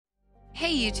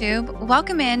Hey YouTube,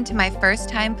 welcome in to my first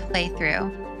time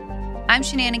playthrough. I'm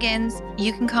Shenanigans,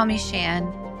 you can call me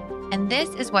Shan, and this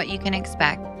is what you can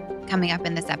expect coming up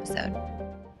in this episode.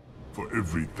 For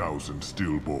every 1,000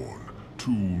 stillborn,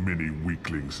 too many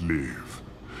weaklings live.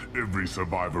 Every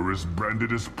survivor is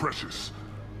branded as precious.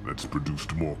 That's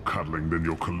produced more cuddling than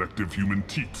your collective human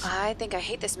teats. I think I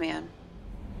hate this man.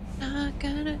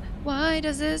 Why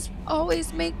does this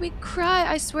always make me cry?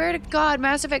 I swear to God,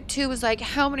 Mass Effect 2 was like,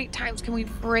 how many times can we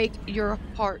break your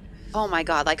heart? Oh my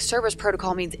God, like Cerberus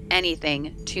Protocol means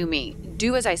anything to me.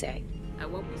 Do as I say. I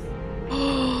won't be.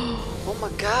 Oh my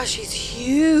gosh, he's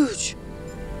huge.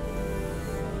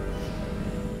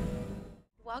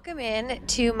 Welcome in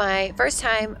to my first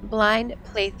time blind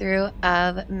playthrough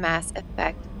of Mass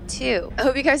Effect 2. I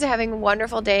hope you guys are having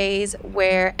wonderful days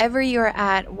wherever you're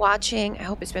at watching. I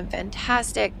hope it's been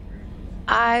fantastic.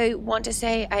 I want to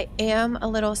say I am a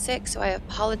little sick, so I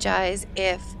apologize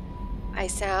if I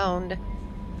sound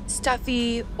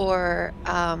stuffy or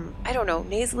I don't know,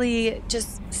 nasally,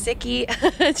 just sicky,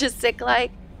 just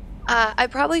sick-like. I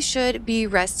probably should be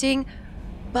resting,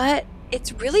 but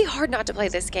it's really hard not to play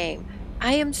this game.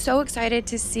 I am so excited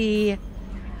to see.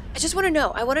 I just want to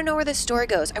know. I want to know where this story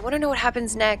goes. I want to know what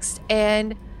happens next.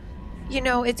 And, you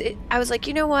know, I was like,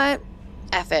 you know what?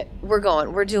 F it. We're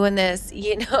going. We're doing this.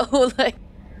 You know, like,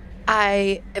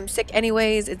 I am sick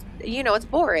anyways. It's, you know, it's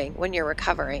boring when you're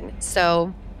recovering.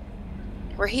 So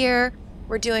we're here.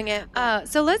 We're doing it.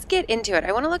 So let's get into it.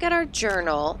 I want to look at our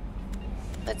journal.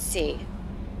 Let's see.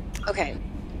 Okay.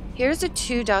 Here's the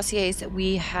 2 dossiers that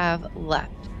we have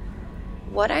left.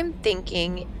 What I'm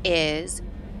thinking is,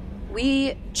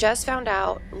 we just found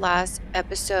out last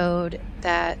episode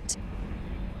that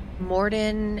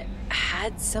Morden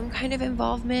had some kind of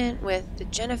involvement with the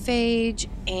genophage,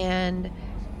 and,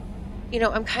 you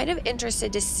know, I'm kind of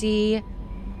interested to see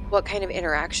what kind of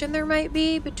interaction there might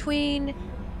be between,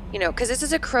 you know, because this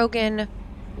is a Krogan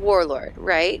warlord,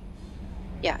 right?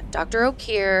 Yeah, Dr.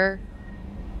 O'Keir,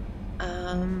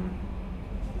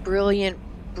 brilliant,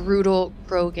 brutal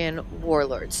Krogan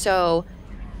warlord. So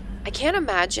I can't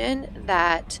imagine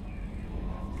that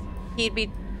he'd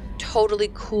be totally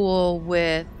cool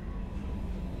with,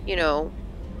 you know,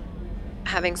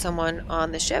 having someone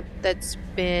on the ship that's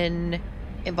been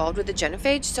involved with the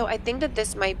genophage. So I think that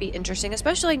this might be interesting,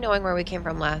 especially knowing where we came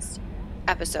from last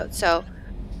episode. So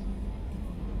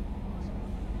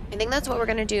I think that's what we're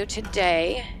going to do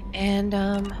today. And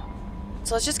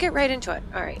so let's just get right into it.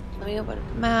 All right, let me open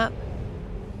a map.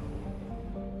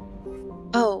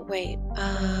 Oh, wait,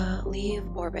 leave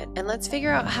orbit. And let's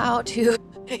figure out how to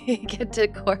get to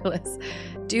Korlus.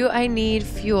 Do I need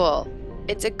fuel?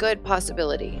 It's a good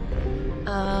possibility.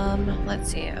 Let's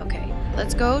see. Okay,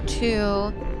 let's go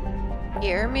to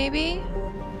here, maybe?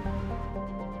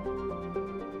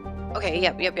 Okay,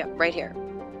 yep, right here.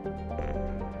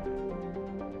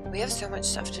 We have so much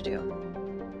stuff to do.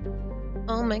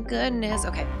 Oh my goodness,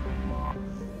 okay.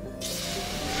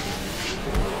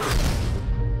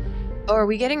 Oh, are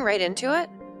we getting right into it?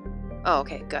 Oh,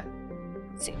 okay, good.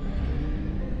 Let's see.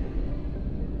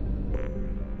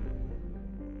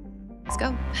 Let's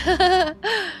go.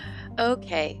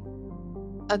 Okay.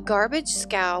 A garbage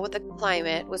scow with a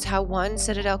climate was how one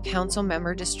Citadel Council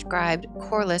member described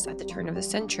Korlus at the turn of the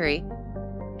century.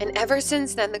 And ever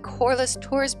since then, the Korlus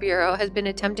Tourist Bureau has been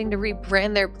attempting to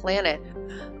rebrand their planet.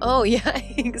 Oh,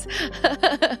 yikes.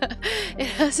 It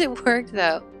hasn't worked,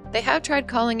 though. They have tried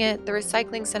calling it the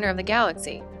recycling center of the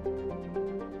galaxy.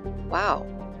 Wow.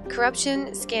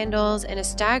 Corruption, scandals, and a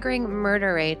staggering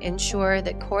murder rate ensure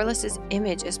that Korlus's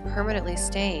image is permanently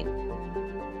stained.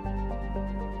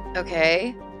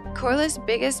 Okay. Korlus'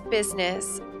 biggest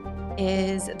business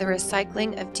is the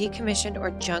recycling of decommissioned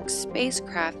or junk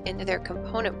spacecraft into their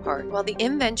component part. While the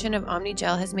invention of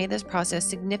Omnigel has made this process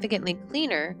significantly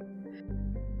cleaner,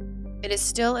 it is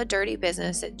still a dirty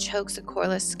business that chokes the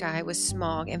Korlus sky with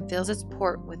smog and fills its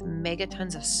port with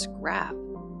megatons of scrap.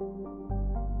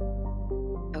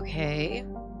 Okay.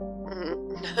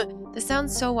 This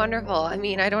sounds so wonderful. I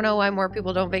mean, I don't know why more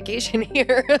people don't vacation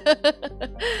here.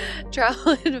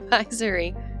 Travel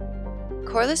advisory.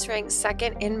 Korlus ranks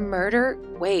second in murder.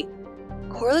 Wait.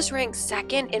 Korlus ranks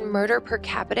second in murder per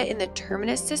capita in the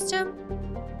Terminus system?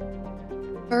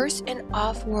 First in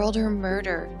off-worlder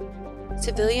murder.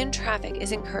 Civilian traffic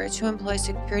is encouraged to employ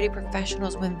security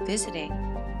professionals when visiting.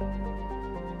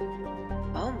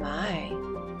 Oh my.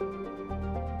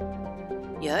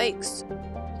 Yikes.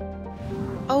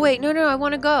 Oh wait, no, I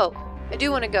want to go. I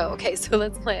do want to go. Okay, so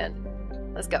let's land.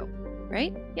 Let's go.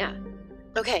 Right? Yeah.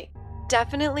 Okay.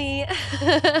 definitely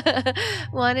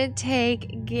want to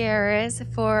take Garrus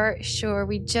for sure.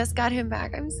 We just got him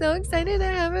back. I'm so excited to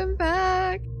have him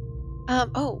back.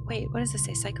 Oh, wait, what does this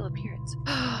say? Cycle appearance.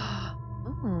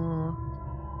 Ooh.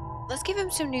 Let's give him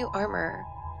some new armor.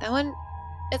 That one,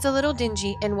 it's a little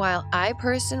dingy, and while I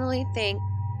personally think,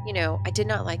 you know, I did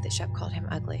not like that Shep called him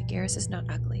ugly. Garrus is not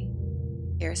ugly.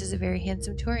 Garrus is a very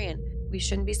handsome Turian. We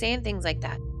shouldn't be saying things like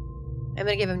that. I'm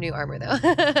gonna give him new armor, though.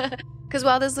 Because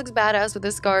while this looks badass with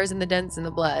the scars and the dents and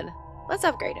the blood, let's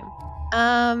upgrade him.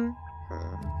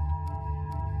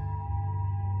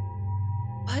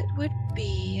 What would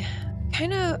be...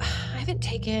 kind of... I haven't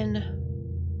taken...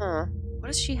 What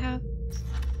does she have?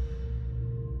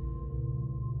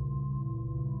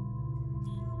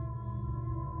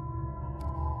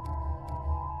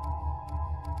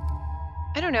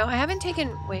 I don't know. I haven't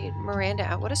taken... Wait, Miranda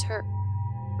out. What is her...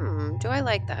 do I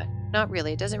like that? Not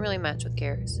really. It doesn't really match with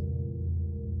Garrus.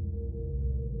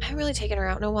 I haven't really taken her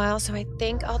out in a while, so I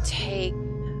think I'll take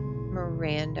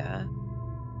Miranda.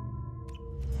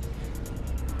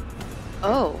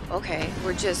 Oh, okay.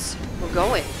 We're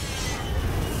going.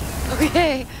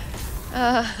 Okay.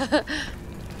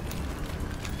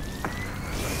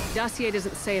 Dossier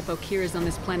doesn't say if Okir is on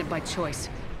this planet by choice.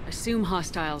 Assume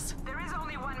hostiles. There is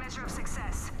only one measure of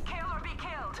success. Kill or be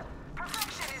killed.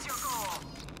 Perfection is your goal.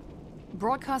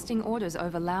 Broadcasting orders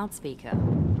over loudspeaker.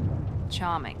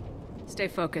 Charming. Stay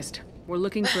focused. We're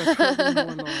looking for a Krogan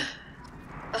Warlord.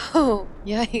 Oh,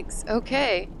 yikes.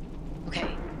 Okay.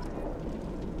 Okay.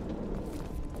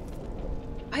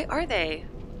 Why are they?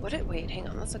 Wait, hang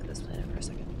on. Let's look at this planet for a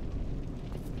second.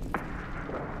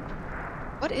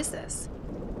 What is this?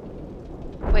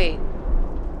 Wait.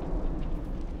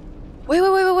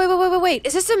 Wait.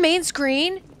 Is this the main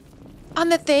screen? On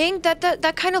the thing?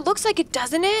 That kind of looks like it,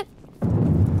 doesn't it?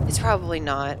 It's probably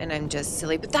not, and I'm just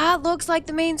silly. But that looks like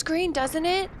the main screen, doesn't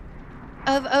it?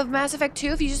 Of Mass Effect 2,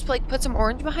 if you just, like, put some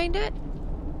orange behind it?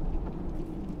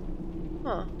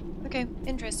 Huh. Okay,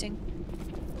 interesting.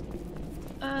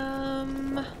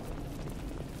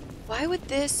 Why would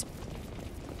this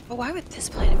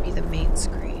planet be the main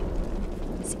screen?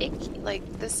 It's icky.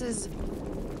 Like, this is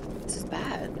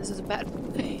bad. This is a bad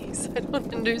place. I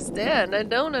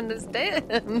don't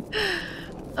understand.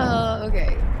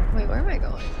 Okay. Wait, where am I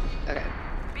going? Okay.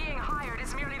 Being hired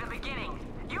is merely the beginning.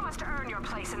 You must earn your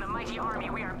place in the mighty army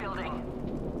we are building.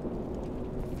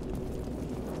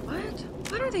 What?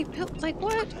 What are they built? Like,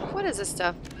 what? What is this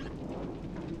stuff?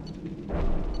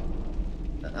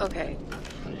 Okay.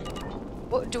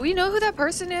 Well, do we know who that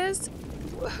person is?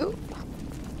 Who?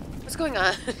 What's going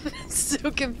on?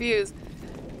 So confused.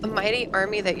 A mighty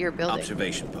army that you're building.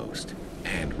 Observation post.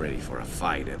 And ready for a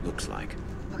fight, it looks like.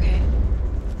 Okay.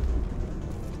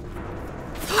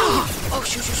 Oh,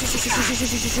 shoot.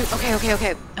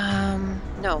 Okay.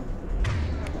 No.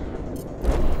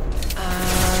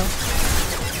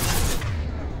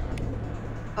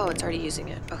 Oh, it's already using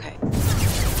it. Okay.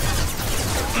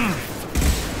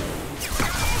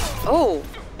 Oh,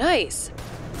 nice.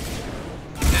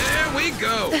 There we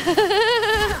go.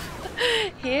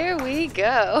 Here we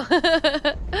go.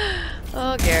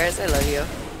 Oh, Garrus, I love you.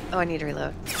 Oh, I need to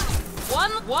reload.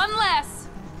 One less.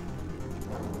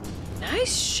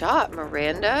 Nice shot,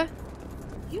 Miranda.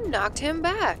 You knocked him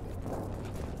back.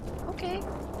 Okay.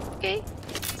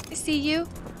 I see you.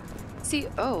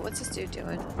 Oh, what's this dude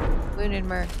doing? Wounded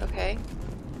Merc. Okay.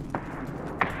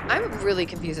 I'm really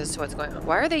confused as to what's going on.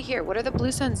 Why are they here? What are the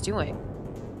Blue Suns doing?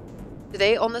 Do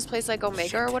they own this place like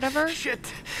Omega or whatever?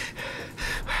 Shit!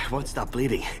 I won't stop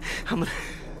bleeding. I'm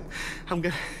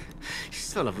gonna...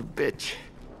 Son of a bitch.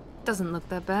 Doesn't look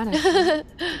that bad.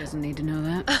 He doesn't need to know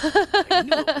that. I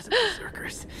knew it wasn't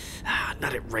Berserkers.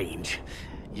 Not at range.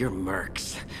 You're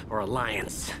Mercs or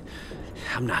Alliance.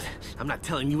 I'm not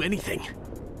telling you anything.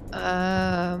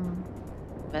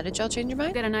 Metagel change your mind?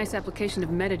 I've got a nice application of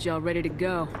Metagel ready to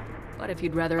go. But if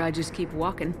you'd rather I just keep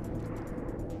walking.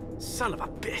 Son of a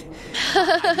bitch.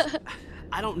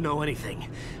 I don't know anything.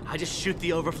 I just shoot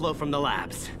the overflow from the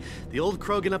labs. The old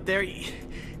Krogan up there,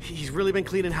 he's really been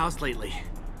cleaning house lately.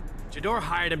 Jador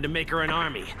hired him to make her an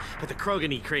army, but the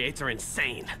Krogan he creates are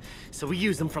insane. So we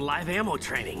use them for live ammo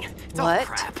training. It's all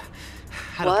crap.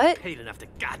 I don't get paid enough to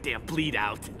goddamn bleed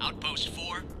out. Outpost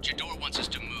 4, Jador wants us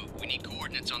to move. We need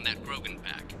coordinates on that Krogan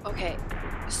pack. Okay,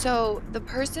 so the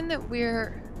person that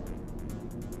we're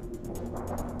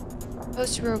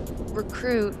supposed to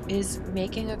recruit is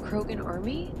making a Krogan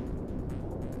army?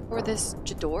 For this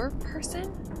Jador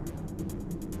person?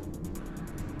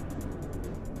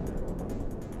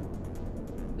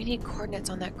 We need coordinates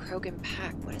on that Krogan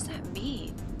pack. What does that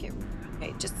mean?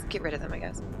 Okay, just get rid of them, I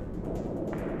guess.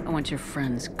 I want your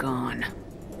friends gone.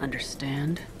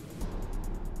 Understand?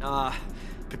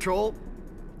 Patrol,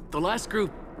 the last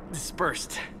group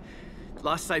dispersed.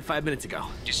 Lost sight 5 minutes ago.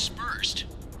 Dispersed?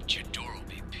 Jador will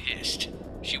be pissed.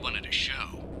 She wanted a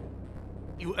show.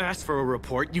 You asked for a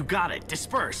report, you got it.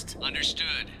 Dispersed.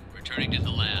 Understood. Returning to the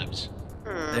labs.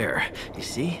 There, you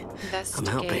see? I'm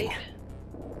helping.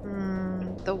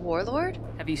 The Warlord?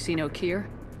 Have you seen O'Keir?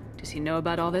 Does he know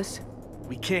about all this?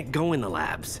 We can't go in the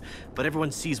labs, but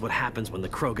everyone sees what happens when the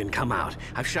Krogan come out.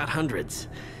 I've shot hundreds.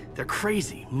 They're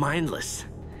crazy, mindless.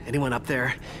 Anyone up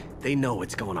there, they know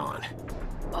what's going on.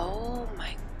 Oh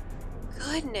my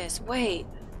goodness, wait.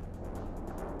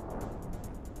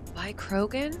 Why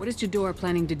Krogan? What is Jador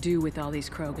planning to do with all these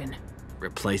Krogan?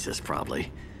 Replace us,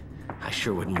 probably. I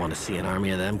sure wouldn't want to see an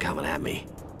army of them coming at me.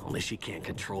 Only she can't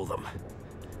control them.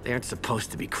 They aren't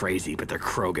supposed to be crazy, but they're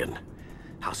Krogan.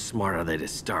 How smart are they to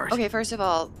start? Okay, first of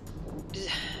all,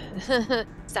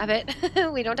 stop it.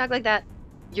 We don't talk like that.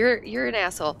 You're an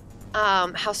asshole.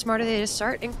 How smart are they to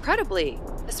start? Incredibly.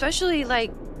 Especially,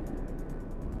 like,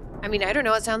 I mean, I don't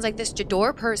know. It sounds like this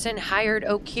Jador person hired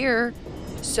O'Keir,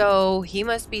 so he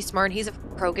must be smart. He's a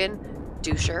Krogan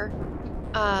doucher.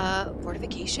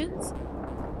 Fortifications?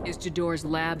 Is Jador's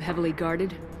lab heavily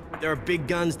guarded? There are big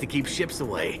guns to keep ships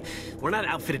away. We're not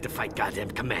outfitted to fight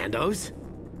goddamn commandos.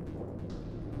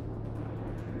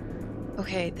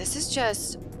 Okay, this is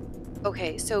just...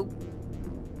 Okay, so...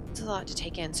 It's a lot to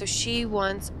take in. So she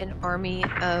wants an army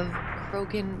of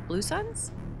Krogan Blue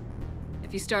Suns?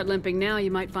 If you start limping now, you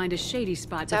might find a shady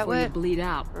spot that before you what- bleed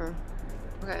out.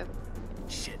 Okay.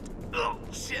 Shit. Oh,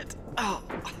 shit. Oh.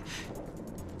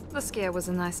 The scare was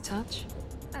a nice touch.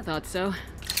 I thought so.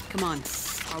 Come on.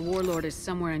 Our Warlord is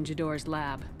somewhere in Jador's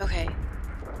lab. Okay.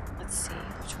 Let's see.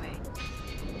 Which way?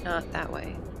 Not that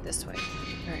way. This way.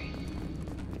 Alright.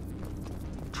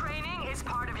 Training is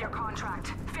part of your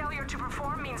contract. Failure to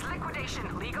perform means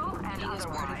liquidation, legal and Is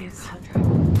part of your otherwise.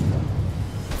 contract.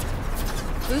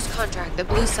 Whose contract? The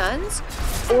Blue Suns?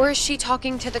 Or is she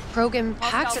talking to the Krogan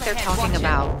packs that they're talking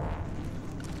about?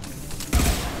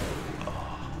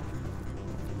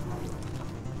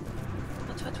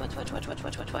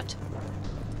 What?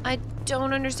 I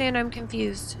don't understand. I'm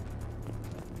confused.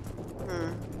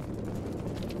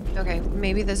 Okay,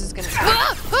 maybe this is gonna...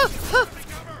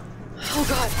 Oh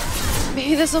god.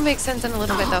 Maybe this will make sense in a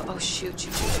little bit though. Oh shoot.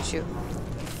 And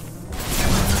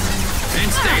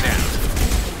stay down.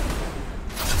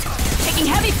 Taking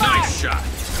heavy fire! Nice shot.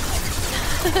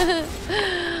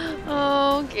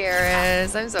 Oh,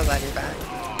 Garrus. I'm so glad you're back.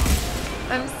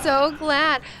 I'm so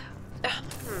glad.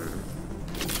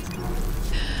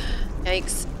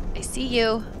 Yikes. I see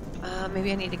you.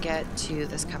 Maybe I need to get to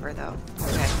this cover though.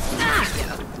 Okay.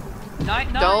 Yeah.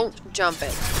 Night. Don't jump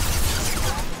it.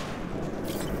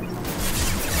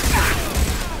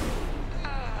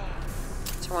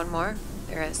 Is there one more?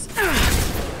 There is.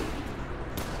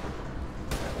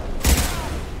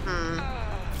 I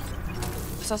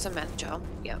saw some med gel.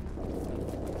 Yeah.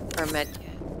 Or med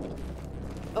kit.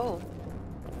 Oh.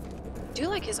 I do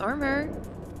like his armor.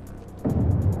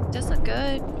 Does look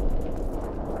good.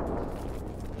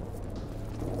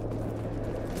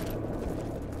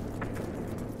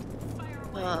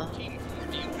 Team 4,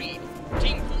 do you read?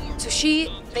 Team 4. So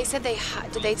they said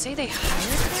did they say they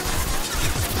hired her?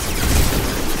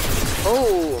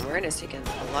 Oh, Marina's taking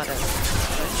a lot of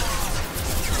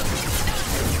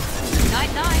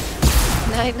Night. Night.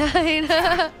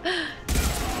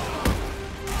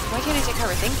 Why can't I take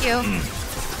cover? Thank you.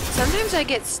 Sometimes I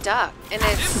get stuck, and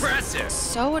it's Impressive.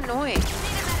 so annoying.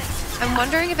 I'm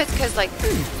wondering if it's because, like,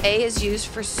 A is used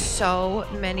for so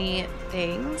many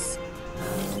things.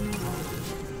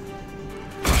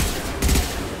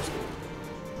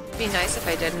 It'd be nice if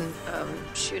I didn't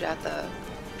shoot at the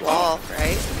wall,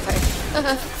 right? If I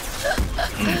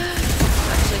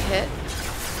actually hit.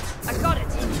 I got it.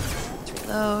 Let's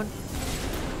reload.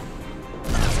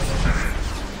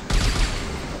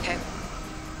 Okay.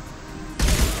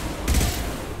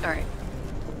 Alright.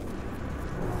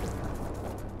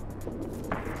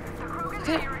 The Krogans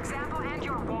are your example and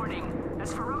your warning.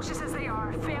 As ferocious as they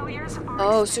are, failures are...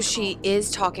 Oh, so she is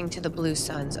talking to the Blue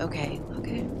Suns. Okay.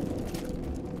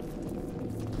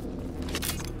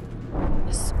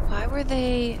 Why were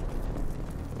they...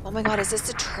 Oh my god, is this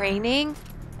the training?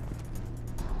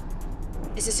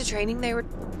 Is this the training they were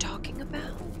talking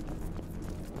about?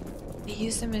 They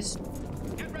use them as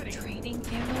training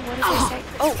ammo? What did they say?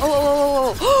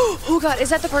 Oh. Oh god, is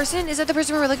that the person? Is that the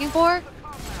person we were looking for?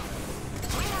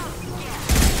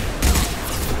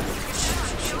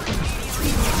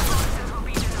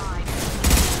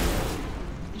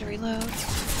 Need to reload.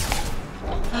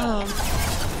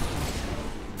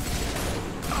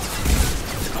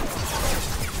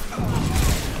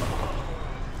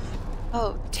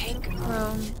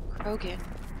 broken.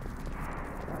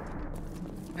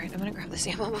 Alright, I'm gonna grab this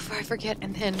ammo before I forget,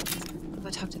 and then I'll go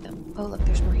talk to them. Oh, look,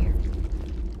 there's more here.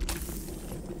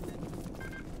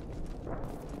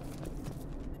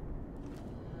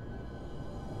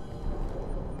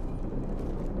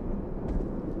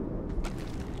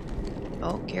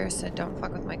 Oh, Garrus said don't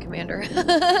fuck with my commander.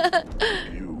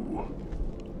 You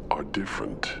are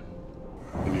different.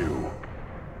 New.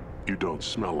 You don't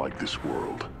smell like this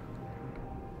world.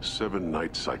 7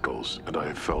 night cycles, and I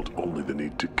have felt only the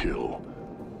need to kill.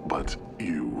 But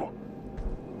you...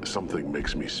 something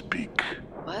makes me speak.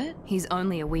 What? He's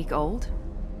only a week old?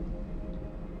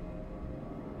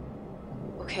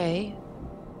 Okay.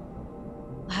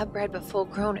 Lab bred but full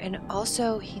grown, and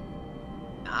also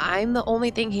I'm the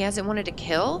only thing he hasn't wanted to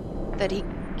kill that he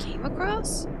came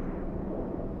across?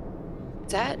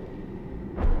 Is that...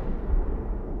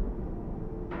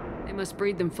 They must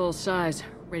breed them full size,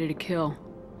 ready to kill.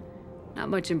 Not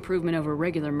much improvement over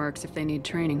regular mercs if they need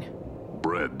training.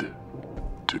 Bred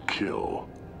to kill.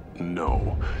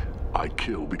 No. I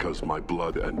kill because my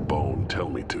blood and bone tell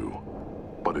me to.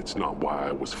 But it's not why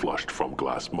I was flushed from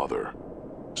Glass Mother.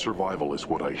 Survival is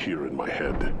what I hear in my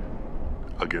head.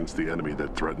 Against the enemy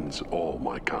that threatens all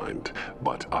my kind.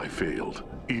 But I failed,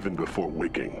 even before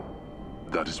waking.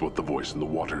 That is what the voice in the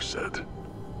water said.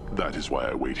 That is why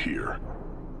I wait here.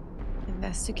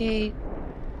 Investigate...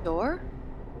 door?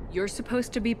 You're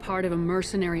supposed to be part of a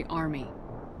mercenary army.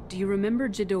 Do you remember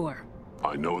Jador?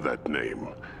 I know that name.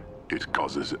 It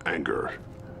causes anger,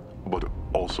 but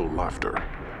also laughter.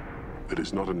 It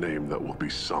is not a name that will be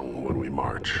sung when we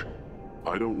march.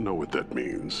 I don't know what that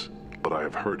means, but I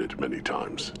have heard it many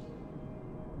times.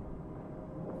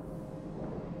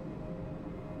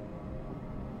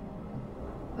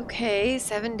 Okay,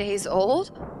 7 days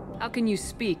old? How can you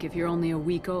speak if you're only a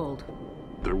week old?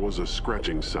 There was a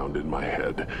scratching sound in my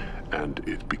head, and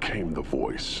it became the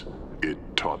voice. It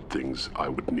taught things I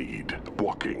would need.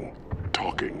 Walking,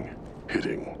 talking,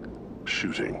 hitting,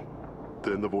 shooting.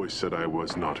 Then the voice said I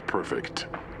was not perfect,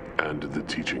 and the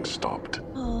teaching stopped.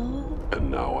 Aww.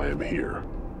 And now I am here.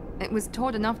 It was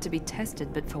taught enough to be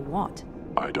tested, but for what?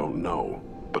 I don't know,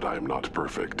 but I am not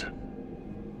perfect.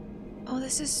 Oh,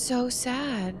 this is so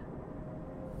sad.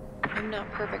 I'm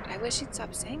not perfect. I wish he'd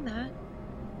stop saying that.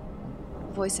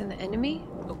 Voice in the enemy?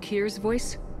 Okir's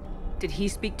voice? Did he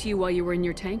speak to you while you were in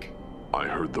your tank? I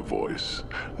heard the voice,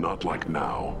 not like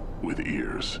now, with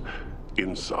ears.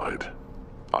 Inside.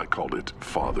 I called it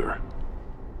Father.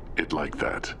 It like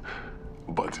that.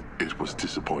 But it was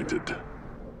disappointed.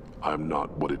 I'm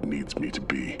not what it needs me to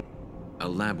be. A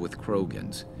lab with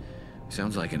Krogans.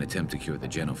 Sounds like an attempt to cure the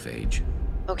genophage.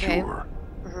 Okay. Cure.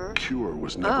 Cure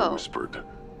was never Oh. whispered.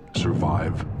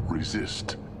 Survive,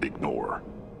 resist, ignore.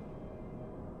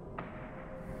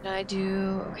 Can I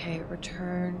do... okay,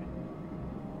 return...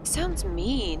 Sounds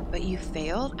mean, but you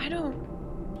failed? I don't...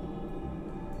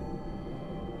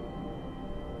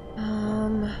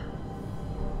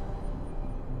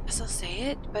 guess I'll say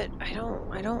it, but I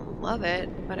don't love it,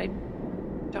 but I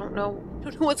don't know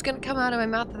what's gonna come out of my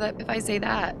mouth if I say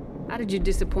that. How did you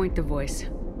disappoint the voice?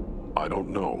 I don't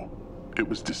know. It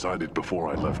was decided before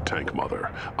I left Tank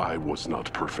Mother. I was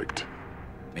not perfect.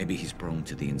 Maybe he's prone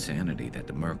to the insanity that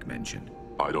the Merc mentioned.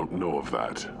 I don't know of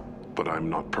that, but I'm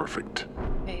not perfect.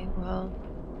 Okay, well...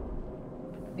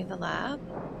 give me the lab?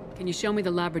 Can you show me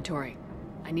the laboratory?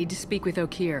 I need to speak with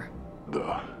Okir.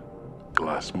 The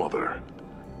Glass Mother.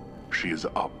 She is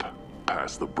up,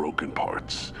 past the broken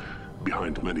parts,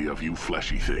 behind many of you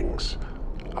fleshy things.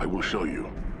 I will show you.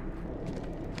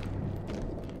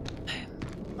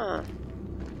 Huh.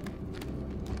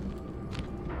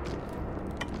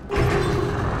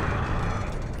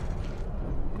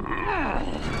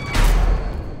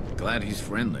 Glad he's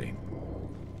friendly.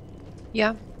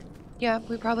 Yeah. Yeah,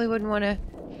 we probably wouldn't want to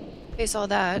face all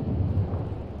that.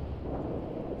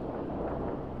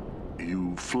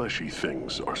 You fleshy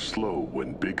things are slow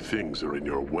when big things are in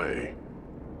your way.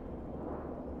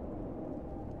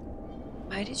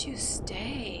 Why did you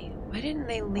stay? Why didn't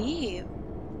they leave?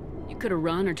 You could have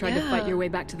run or tried to fight Yeah. your way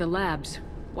back to the labs.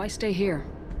 Why stay here?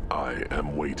 I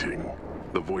am waiting.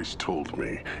 The voice told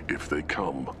me, if they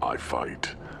come, I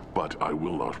fight. But I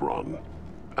will not run,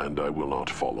 and I will not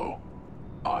follow.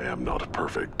 I am not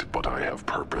perfect, but I have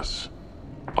purpose.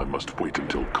 I must wait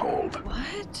until called.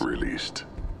 What? Released.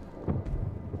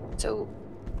 So...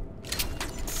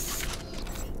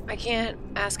 I can't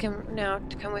ask him now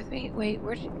to come with me? Wait,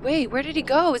 where did he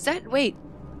go? Is that... wait.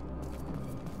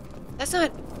 That's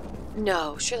not...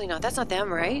 no, surely not. That's not them,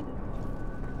 right?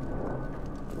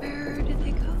 Where did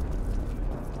they go?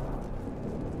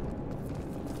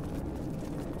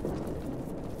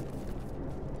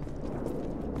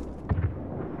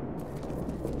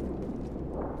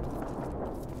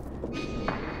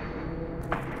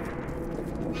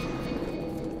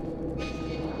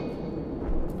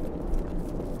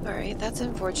 that's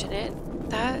unfortunate.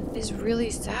 That is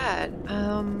really sad.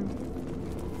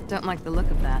 Don't like the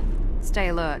look of that. Stay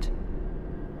alert.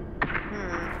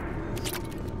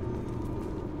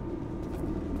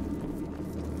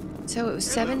 So it was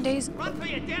 7 days. Run for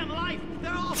your damn life!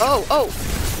 They're all... Oh!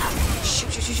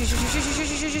 Shoot!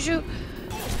 Shoot!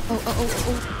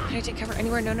 Oh! Can I take cover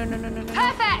anywhere? No.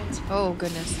 Perfect! Oh,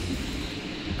 goodness.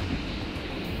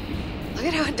 Look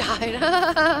at how it died.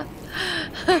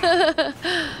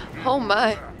 Oh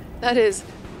my. That is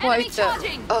quite Enemy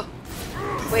charging! Oh.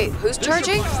 Wait, who's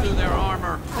charging? Through their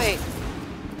armor. Wait.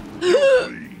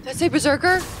 That's a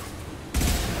berserker?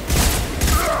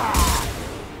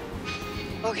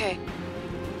 Okay.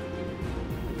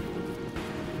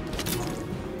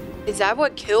 Is that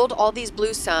what killed all these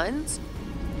blue suns?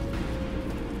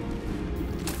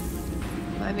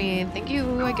 I mean, thank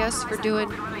you, I guess, for doing...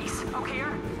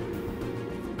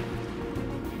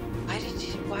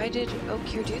 Why did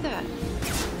Oakir do that?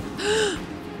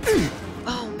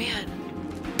 Oh, man.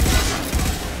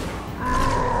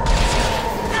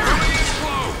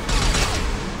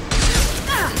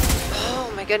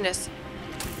 Oh, my goodness.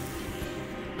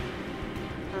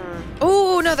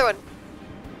 Oh, another one.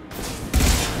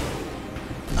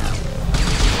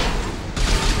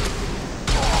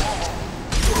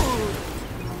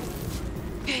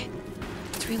 Okay,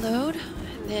 let's reload,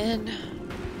 and then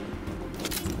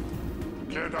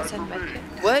send my kit.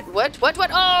 What?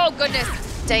 Oh, goodness.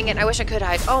 Dang it, I wish I could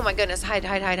hide. Oh my goodness, hide.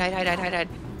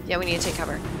 Yeah, we need to take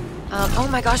cover. Oh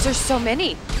my gosh, there's so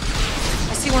many.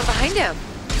 I see one behind him.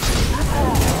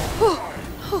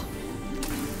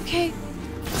 Okay.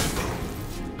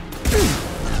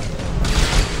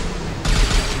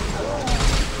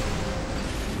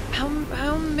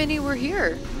 How many were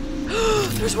here?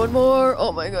 There's one more.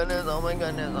 Oh my goodness.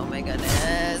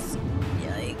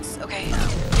 Yikes. Okay.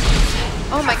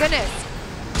 Oh my goodness.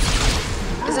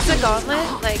 Is this a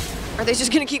gauntlet? Like, are they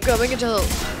just gonna keep going until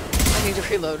I need to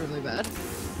reload really bad?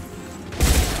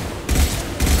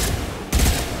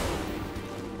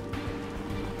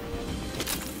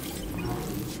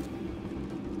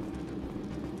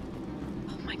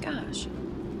 Oh my gosh.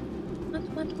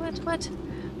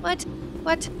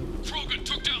 What? Krogan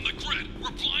took down the grid.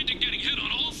 We're blind and getting hit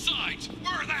on all sides.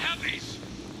 Where are the heavies?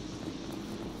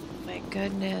 My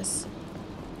goodness.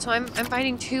 So I'm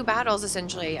fighting two battles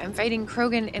essentially. I'm fighting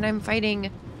Krogan and I'm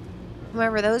fighting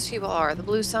whoever those people are, the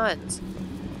Blue Suns.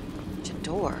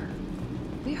 Jador.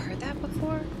 We heard that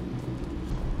before?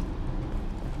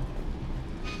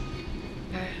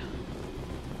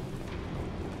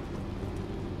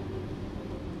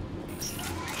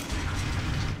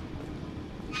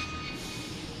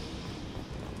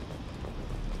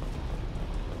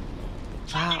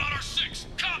 Krogan on our 6.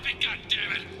 Copy,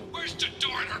 goddammit. Where's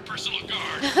Jador and her personal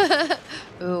guard?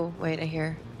 Ooh, wait, I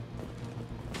hear.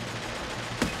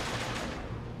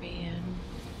 Man.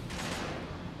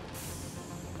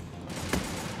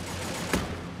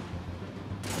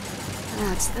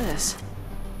 What's this?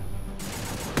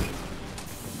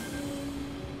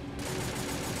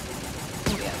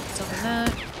 Oh yeah, let's open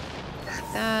that.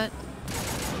 Like that.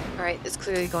 Alright, it's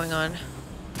clearly going on.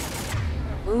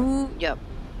 Ooh, yep.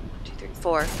 1, 2, 3,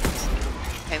 4.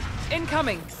 Okay.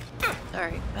 Incoming!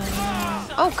 Alright.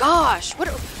 Oh gosh! What?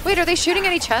 Wait, are they shooting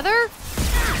at each other?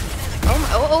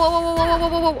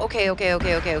 Oh, okay.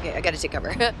 I gotta take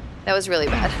cover. That was really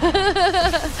bad.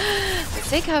 Let's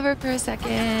take cover for a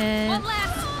second. One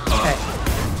left! Okay.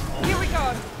 Here we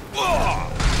go!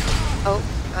 Oh,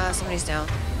 somebody's down.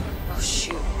 Oh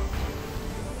shoot.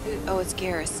 Oh, it's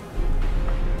Garrus.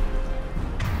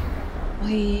 Will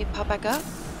he pop back up?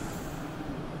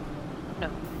 No.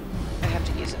 I have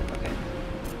to use it. Okay.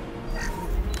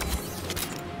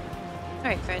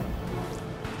 Alright, friend.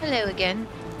 Hello again.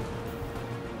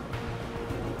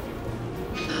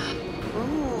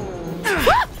 Ooh.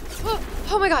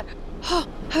 Oh my god! Oh,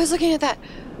 I was looking at that.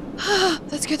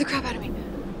 That scared the crap out of me.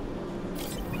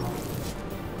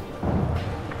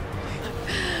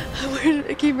 Where did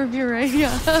it came from here, right?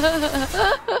 Yeah.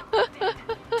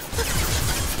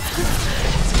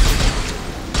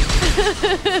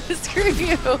 Screw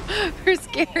you for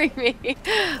scaring me.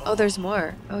 Oh, there's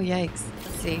more. Oh, yikes.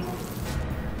 Let's see.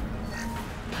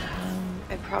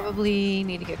 I probably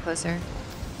need to get closer.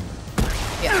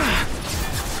 Yeah.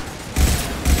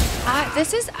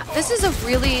 This is a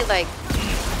really, like,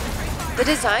 the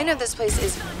design of this place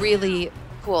is really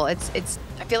cool. It's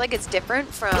I feel like it's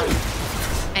different from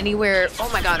anywhere. Oh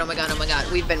my god,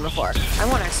 we've been before. I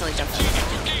won't accidentally jump that.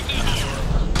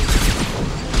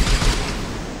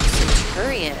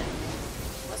 Centurion.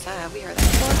 What's that? Have we heard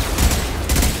that before?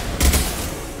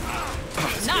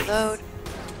 Let's reload.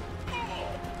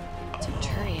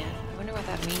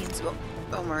 that means.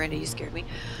 Oh, Miranda, you scared me.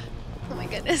 Oh my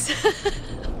goodness.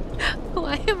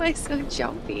 Why am I so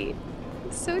jumpy?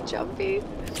 I'm so jumpy.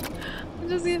 I'm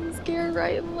just getting scared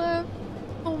right and left.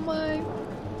 Oh my.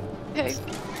 Okay.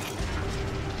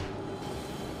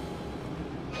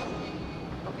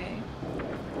 Okay.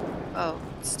 Oh,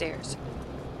 stairs.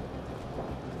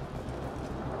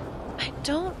 I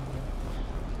don't.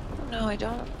 No, I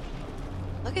don't.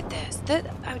 Look at this. That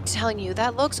I'm telling you,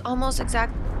 that looks almost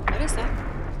exact. What is that?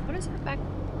 What is that back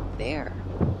there?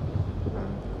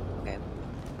 Okay.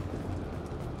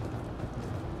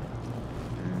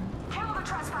 Kill the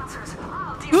trespassers.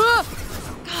 I'll deal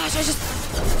with Gosh, I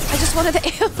just wanted the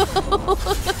ammo.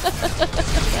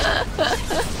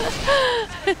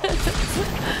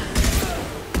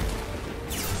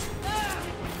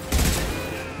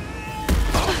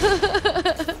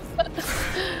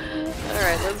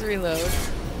 Alright, let's reload.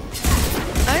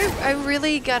 I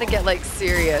really gotta get like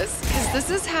serious, because this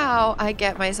is how I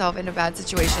get myself into bad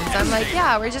situations. I'm like,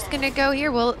 yeah, we're just gonna go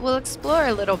here, we'll explore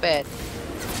a little bit.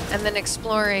 And then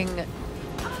exploring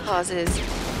causes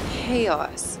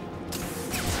chaos.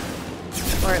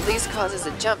 Or at least causes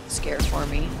a jump scare for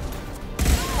me.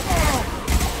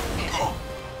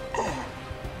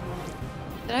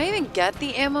 Did I even get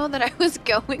the ammo that I was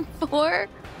going for?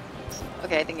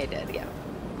 Okay, I think I did, yeah.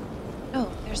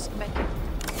 Oh, there's some medkit.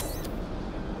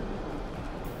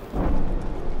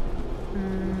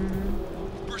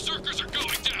 Berserkers are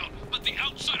going down, but the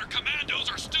outsider commandos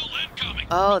are still incoming.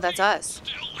 Oh, that's us.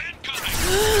 Still incoming.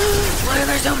 Why are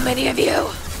there so many of you?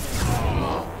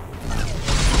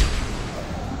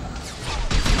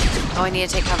 Oh, I need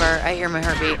to take cover. I hear my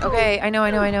heartbeat. Okay, I know.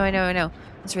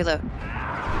 Let's reload.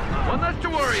 One less to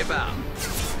worry about.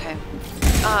 Okay.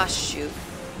 Ah, shoot.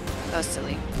 That was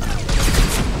silly.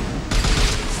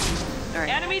 Alright.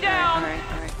 Enemy down!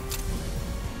 Alright.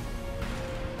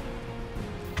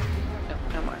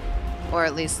 No more. Or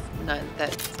at least none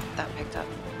that picked up.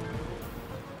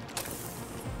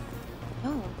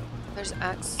 Oh, there's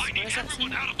axe. I need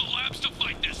everyone out of the labs to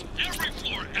fight this. Every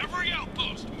floor, every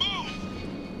outpost, move!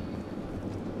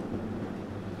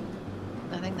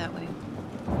 Nothing that way.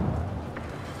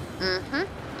 Command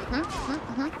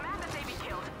that they be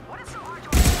killed. What is so hard to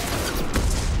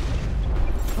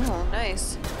Oh,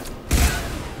 nice.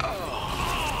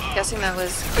 Guessing that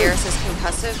was Garrus's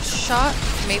concussive shot,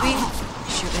 maybe?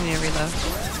 Shoot, I need to reload.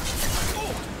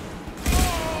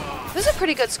 This is a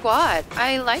pretty good squad.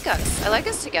 I like us. I like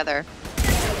us together.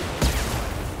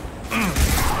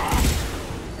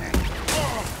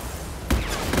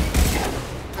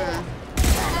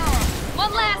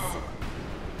 One less!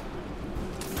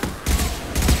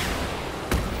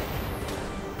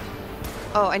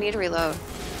 Oh, I need to reload.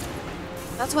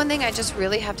 That's one thing I just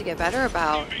really have to get better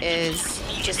about, is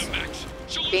just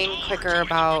being quicker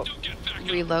about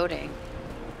reloading.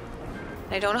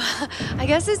 I don't know. I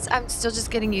guess I'm still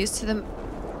just getting used to the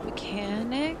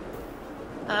mechanic.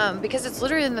 Because it's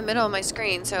literally in the middle of my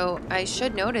screen, so I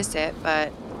should notice it, but...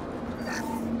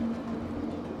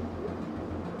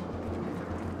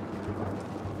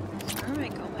 Where am I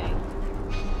going?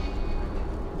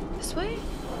 This way?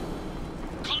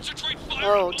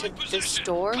 Oh, to the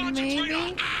store,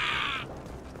 maybe?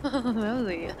 That was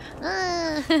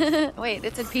a... Wait,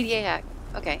 it's a PDA hack.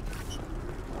 Okay.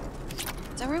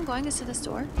 Is that where I'm going? Is to the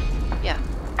store? Yeah.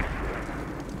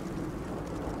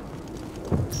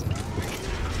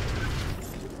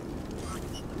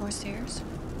 More stairs?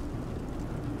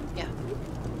 Yeah.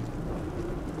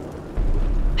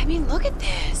 I mean, look at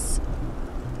this!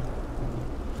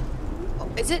 Oh,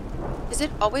 is it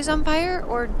always on fire,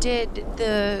 or did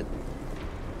the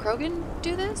Krogan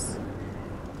do this?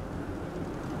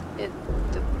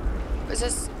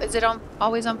 Is it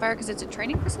always on fire because it's a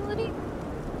training facility?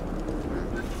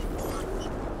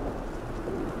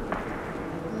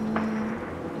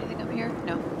 Anything up here?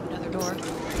 No. Another door.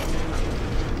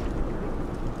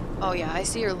 Oh yeah, I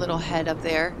see your little head up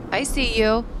there. I see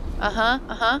you.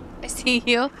 I see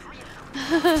you.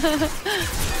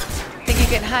 Think you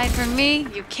can hide from me?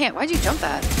 You can't. Why'd you jump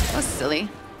that? That was silly.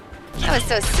 That was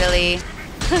so silly.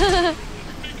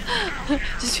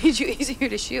 Just made you easier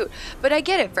to shoot. But I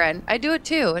get it, friend. I do it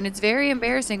too, and it's very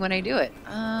embarrassing when I do it.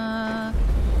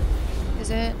 Is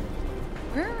it?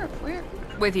 Where?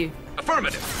 With you.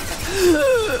 Affirmative.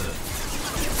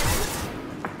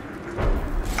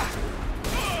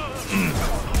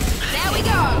 There we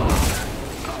go!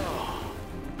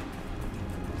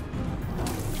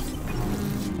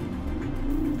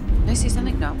 Did I see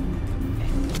something? No.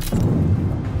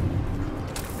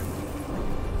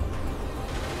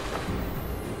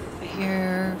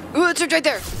 Here. Ooh, it's right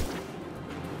there!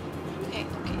 Okay.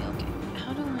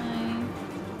 How do I...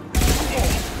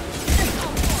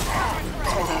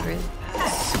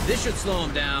 should slow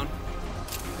him down.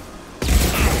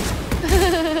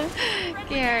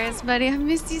 Garrus, buddy, I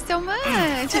missed you so much.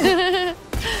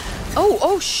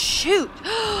 Oh, shoot.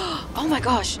 Oh my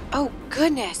gosh. Oh,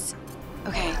 goodness.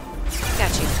 Okay, I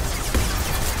got you.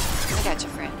 I got you,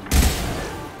 friend.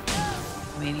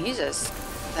 I mean, Jesus,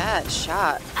 that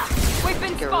shot. We've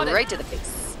been spotted. Right to the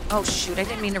face. Oh, shoot, I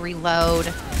didn't mean to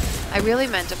reload. I really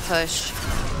meant to push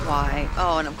Y.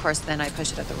 Oh, and of course, then I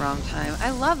pushed it at the wrong time. I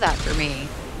love that for me.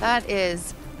 That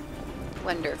is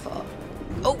wonderful.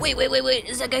 Oh, wait.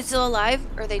 Is that guy still alive?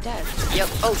 Or are they dead? Yep.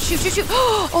 Oh, shoot.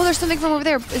 Oh, there's something from over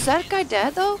there. Is that guy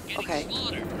dead, though? Okay.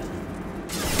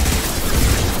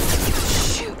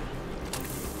 Shoot.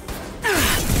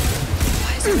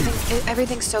 Why is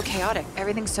everything's so chaotic?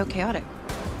 Everything's so chaotic.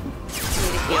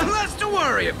 One less to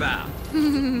worry about.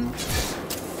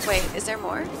 Wait, is there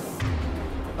more?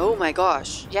 Oh my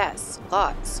gosh. Yes,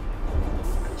 lots.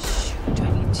 Shoot, do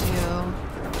I need to...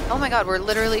 Oh my god, we're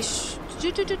literally...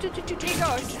 He goes.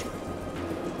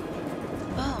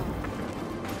 Oh.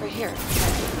 Right here.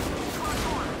 Okay.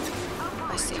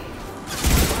 I see. I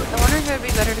wonder if it would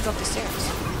be better to go up the stairs.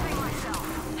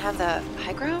 And have the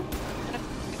high ground? I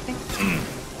think...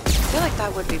 I feel like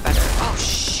that would be better. Oh,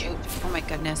 shoot. Oh my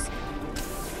goodness.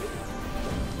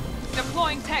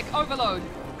 Deploying tech overload.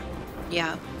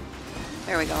 Yeah.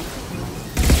 There we go.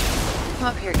 Come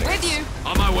up here, guys. With you.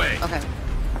 On my way. Okay.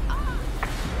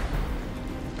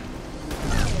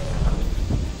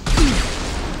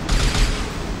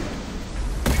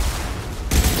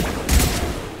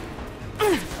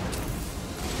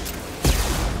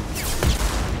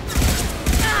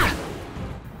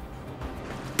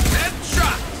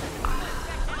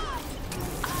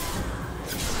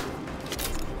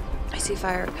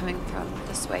 Fire coming from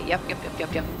this way. Yep.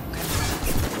 Okay.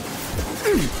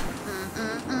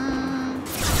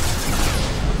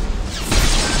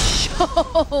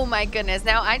 Oh my goodness.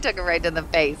 Now I took it right to the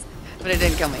face, but it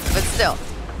didn't kill me. But still.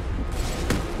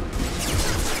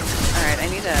 Alright, I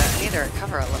need to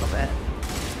recover a little bit.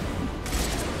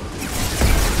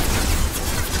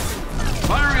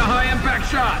 Firing a high impact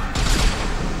shot.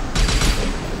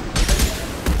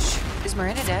 Is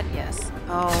Miranda dead? Yes.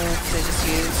 Oh, they just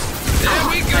used There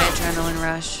we my go. adrenaline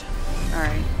rush.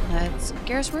 Alright, let's...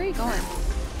 Garrus, where are you going?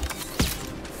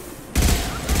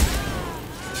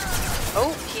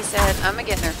 Oh, he said, I'm gonna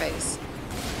get in their face.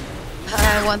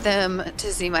 I want them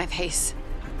to see my face.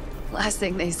 Last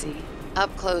thing they see.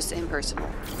 Up close and personal.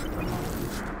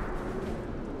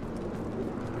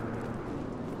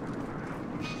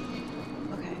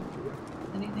 Okay.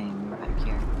 Anything back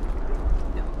here?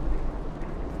 No.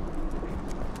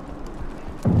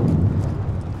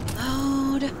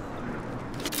 Load.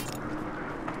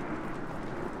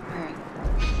 Alright.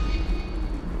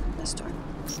 This door.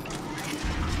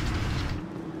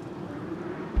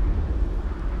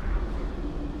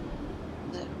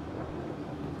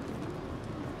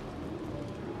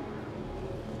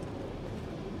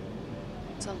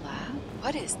 It's a lab?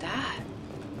 What is that?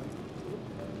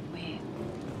 Wait.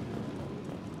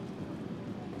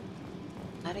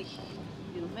 Not a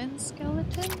human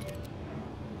skeleton?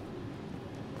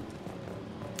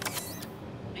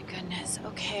 My goodness,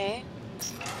 okay.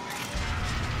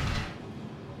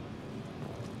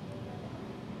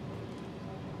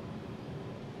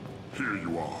 Here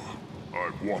you are.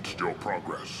 I've watched your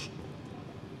progress.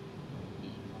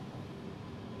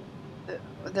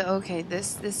 Okay,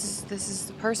 this is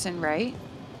the person, right?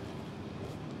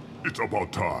 It's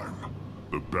about time.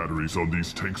 The batteries on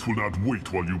these tanks will not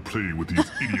wait while you play with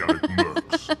these idiotic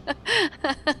mercs.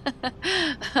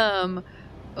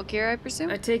 Okir, I presume?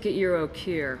 I take it you're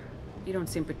Okir. You don't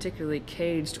seem particularly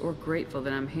caged or grateful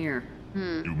that I'm here.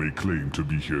 You may claim to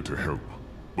be here to help,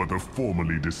 but the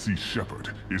formerly deceased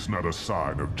Shepard is not a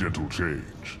sign of gentle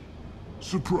change.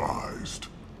 Surprised?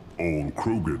 All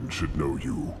Krogan should know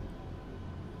you.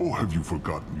 Or have you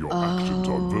forgotten your actions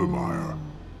on Vermeer?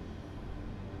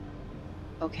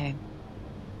 Okay.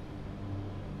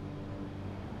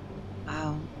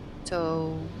 Wow.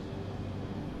 So,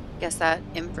 guess that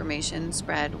information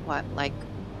spread like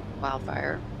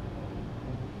wildfire.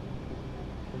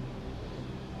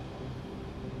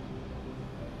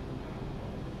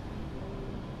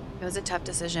 It was a tough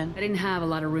decision. I didn't have a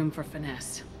lot of room for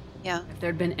finesse. Yeah. If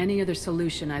there'd been any other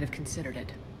solution, I'd have considered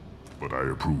it. But I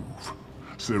approve.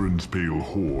 Saren's pale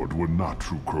horde were not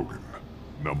true Krogan.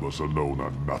 Numbers alone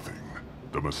are nothing.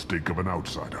 The mistake of an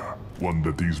outsider. One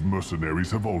that these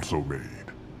mercenaries have also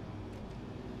made.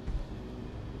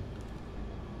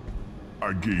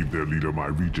 I gave their leader my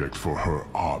rejects for her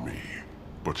army,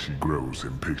 but she grows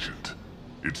impatient.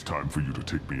 It's time for you to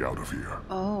take me out of here.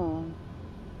 Oh.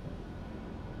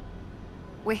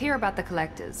 We're here about the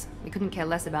collectors. We couldn't care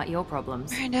less about your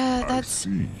problems. Miranda, I that's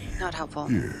see. not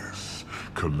helpful. Yes,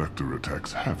 collector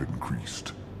attacks have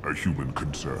increased. A human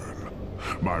concern.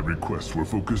 My requests were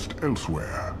focused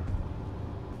elsewhere.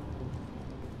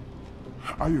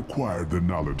 I acquired the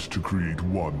knowledge to create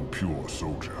one pure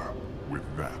soldier. With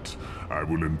that, I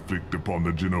will inflict upon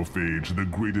the genophage the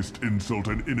greatest insult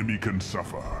an enemy can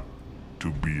suffer.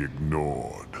 To be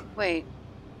ignored. Wait.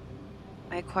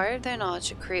 I acquired their knowledge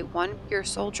to create one pure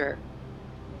soldier.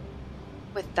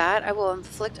 With that, I will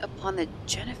inflict upon the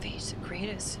genophage the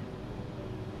greatest.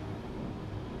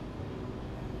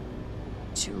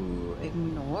 To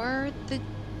ignore the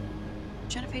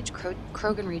genophage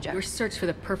Krogan reject. Your search for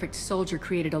the perfect soldier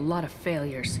created a lot of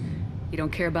failures. You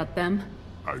don't care about them?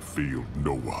 I failed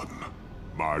no one.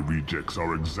 My rejects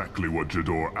are exactly what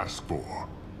Jador asked for.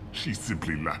 She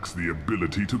simply lacks the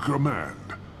ability to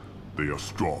command. They are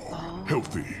strong,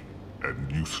 healthy,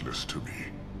 and useless to me.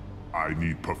 I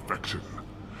need perfection.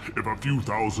 If a few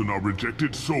thousand are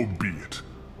rejected, so be it.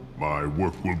 My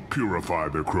work will purify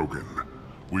the Krogan.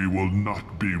 We will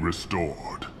not be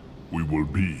restored. We will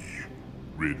be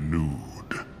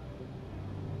renewed.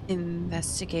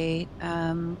 Investigate,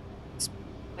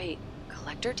 wait,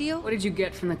 collector deal? What did you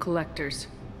get from the collectors?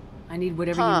 I need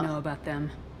whatever you know about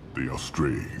them. They are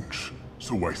strange.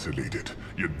 So isolated,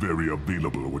 yet very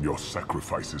available when your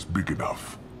sacrifice is big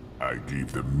enough. I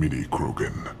gave them mini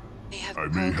Krogan. They have I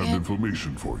may have Krogan?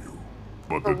 information for you,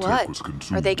 but For the what? tech was Are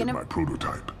consumed they in gonna- my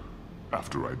prototype.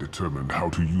 After I determined how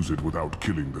to use it without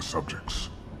killing the subjects.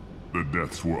 The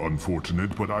deaths were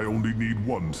unfortunate, but I only need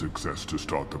one success to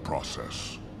start the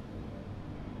process.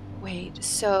 Wait,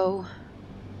 so...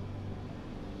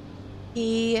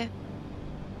 He...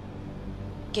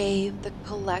 gave the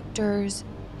collectors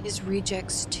his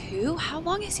rejects too? How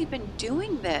long has he been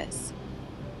doing this?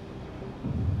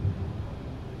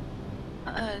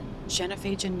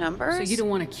 Genophage in numbers? So you don't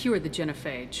want to cure the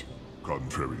genophage?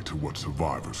 Contrary to what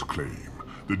survivors claim,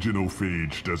 the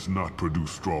genophage does not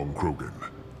produce strong Krogan.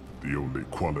 The only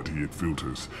quality it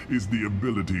filters is the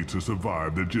ability to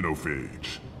survive the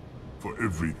genophage. For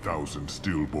every 1,000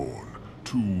 stillborn,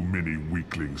 too many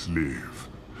weaklings live.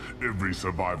 Every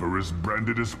survivor is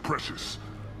branded as precious.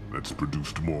 That's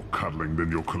produced more cuddling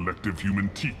than your collective human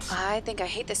teats. I think I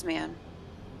hate this man.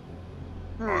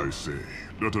 I say,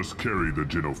 let us carry the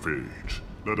genophage.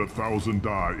 Let 1,000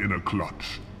 die in a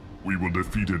clutch. We will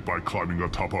defeat it by climbing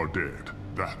atop our dead.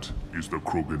 That is the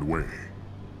Krogan way.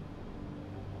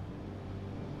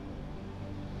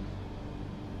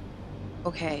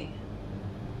 Okay.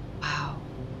 Wow.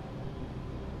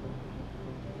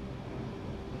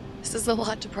 This is a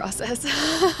lot to process.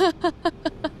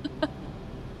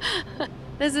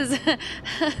 This is...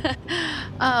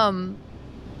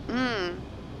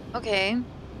 Okay.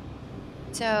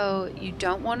 So, you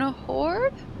don't want a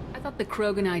horde? I thought the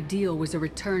Krogan ideal was a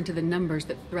return to the numbers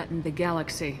that threatened the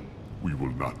galaxy. We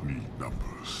will not need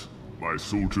numbers. My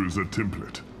soldier is a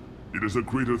template. It is a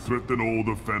greater threat than all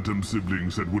the Phantom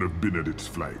siblings that would have been at its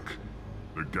flank.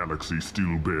 The galaxy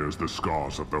still bears the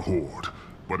scars of the Horde,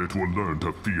 but it will learn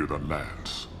to fear the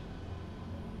lands.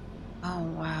 Oh,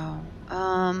 wow.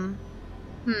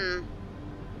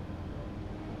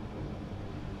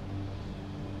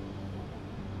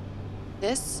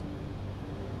 This?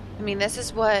 I mean, this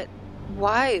is what...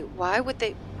 Why would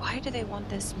they... Why do they want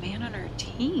this man on our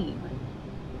team?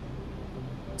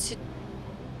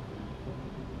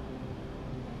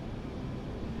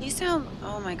 He sounds...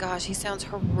 Oh my gosh, he sounds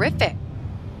horrific.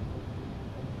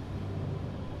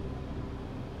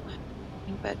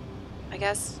 But I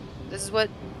guess this is what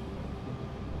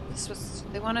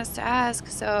they want us to ask,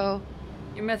 so...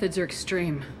 Your methods are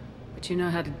extreme, but you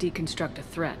know how to deconstruct a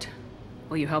threat.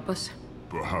 Will you help us?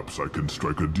 Perhaps I can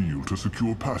strike a deal to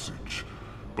secure passage,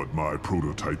 but my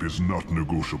prototype is not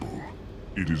negotiable.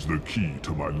 It is the key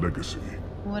to my legacy.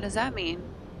 What does that mean?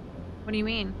 What do you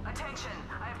mean? Attention,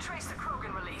 I have traced the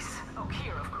Krogan release.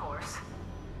 Okeer, of course.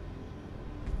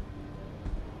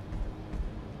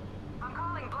 I'm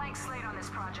calling blank slate on this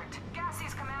project. Gas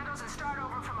these commandos and start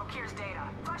over from Okeer's data.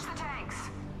 Flush the tanks.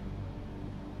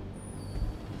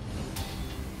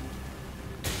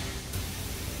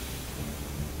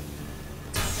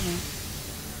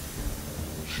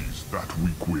 She's that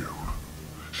weak-willed.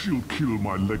 She'll kill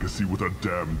my legacy with a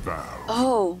damn valve.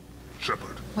 Oh,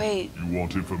 Shepard, wait. you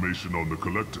want information on the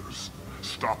collectors?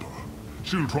 Stop her.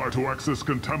 She'll try to access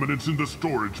contaminants in the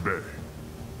storage bay.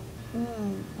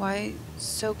 Why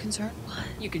so concerned? What?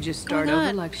 You could just Going start over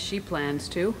on? like she plans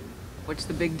to. What's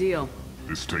the big deal?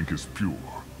 This tank is pure.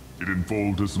 It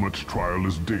involved as much trial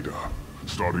as data.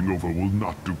 Starting over will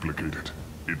not duplicate it.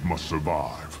 It must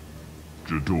survive.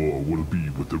 Jador will be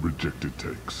with the rejected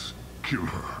tanks. Kill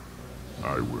her.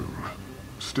 I will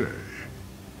stay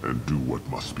and do what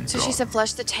must be done. So she said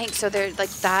flush the tank, so they're like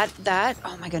that.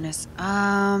 Oh my goodness.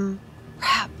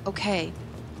 Crap. Okay.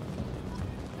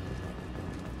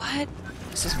 What?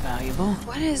 This is valuable.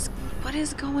 What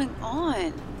is going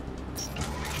on?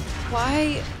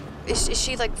 Why is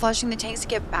she like flushing the tanks to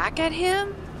get back at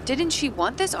him? Didn't she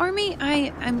want this army?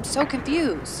 I'm so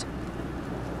confused.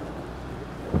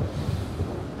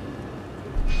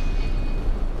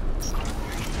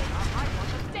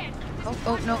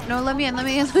 Oh no, let me in.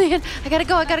 I gotta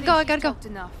go.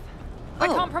 Enough. I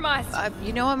Oh, compromised.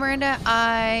 you know what, Miranda?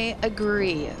 I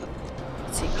agree.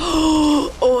 Let's see.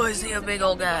 Oh, I see a big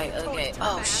old guy. Okay.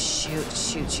 Oh, shoot.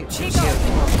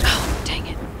 Oh, dang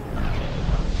it.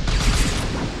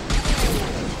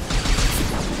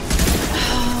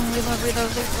 Oh,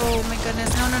 reload. Oh, my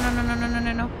goodness.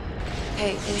 No.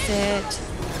 Okay, is it...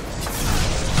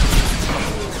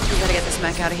 We gotta get this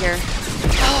mech out of here.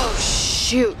 Oh,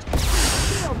 shoot.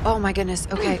 Oh, my goodness.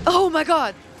 Okay. Oh, my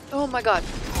God. Oh, my goodness.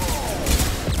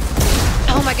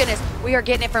 We are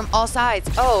getting it from all sides.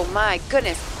 Oh, my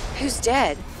goodness. Who's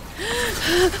dead?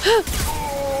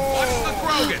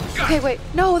 Okay, wait.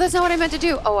 No, that's not what I meant to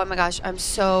do. Oh, my gosh. There's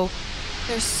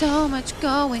so much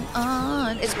going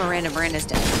on. It's Miranda. Miranda's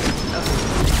dead.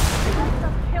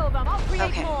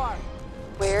 Okay.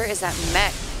 Where is that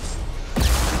mech?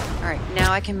 All right,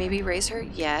 now I can maybe raise her.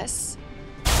 Yes.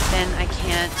 Then I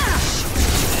can't.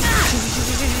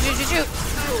 Shoot.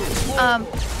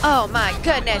 Oh my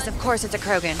goodness. Of course it's a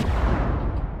Krogan.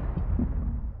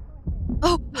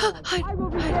 Oh, hide.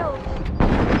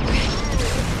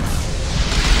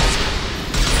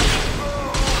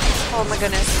 Oh my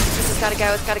goodness. This has gotta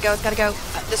go. It's gotta go.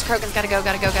 This Krogan's gotta go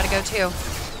too.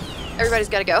 Everybody's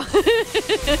gotta go.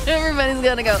 Everybody's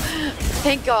gonna go.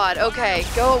 Thank God. Okay,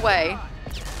 go away.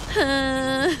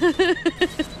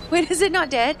 Wait, is it not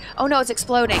dead? Oh no, it's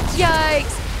exploding.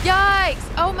 Yikes!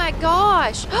 Oh my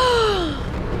gosh!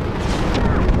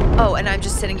 Oh, and I'm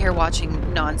just sitting here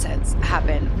watching nonsense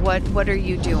happen. What are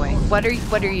you doing? What are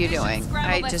you doing?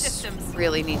 I just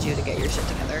really need you to get your shit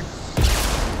together.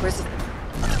 Where's the...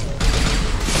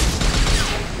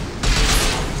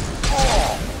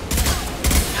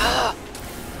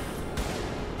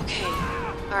 Okay.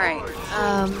 All right.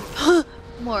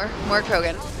 More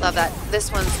Krogan. Love that. This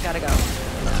one's gotta go.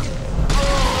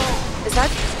 Is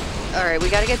that... All right, we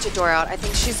gotta get Jador out. I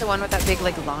think she's the one with that big,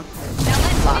 like,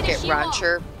 rocket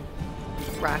launcher.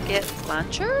 Rocket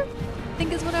launcher? I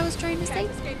think is what I was trying to say.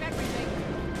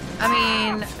 I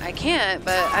mean, I can't,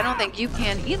 but I don't think you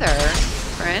can either,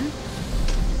 friend.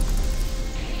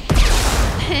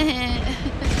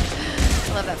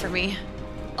 Love that for me.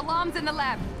 Alarms in the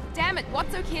lab. Damn it,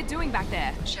 what's Okeer doing back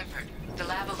there? Shepard, the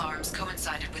lab alarms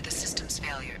coincided with the system's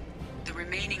failure. The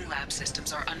remaining lab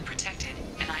systems are unprotected,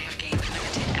 and I have gained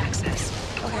limited access.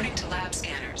 According to lab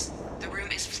scanners, the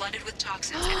room is flooded with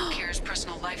toxins and Okeer's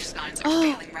personal life signs are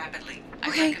failing rapidly. I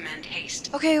recommend haste.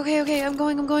 Okay. I'm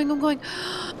going. Okay,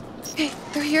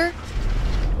 they're here.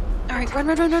 All right, run.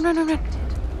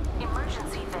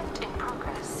 Emergency vent in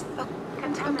progress. Oh,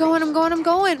 I'm going.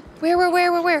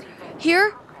 Where?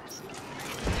 Here?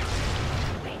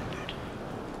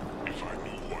 If I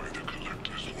knew why the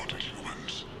Collectors wanted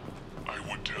humans, I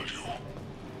would tell you.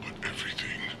 But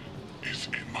everything is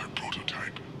in my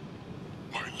prototype.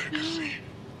 My legacy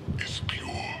is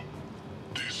pure.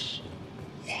 This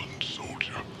one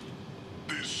soldier.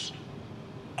 This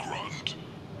grunt.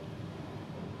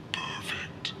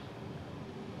 Perfect.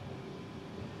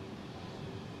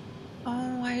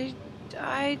 Oh, I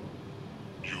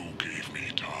You gave me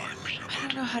time,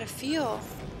 Shepard. don't know how to feel.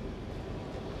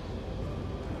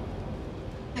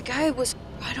 That guy was...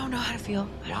 I don't know how to feel.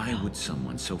 Why would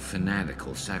someone so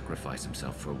fanatical sacrifice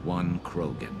himself for one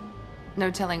Krogan? No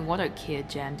telling what Okeer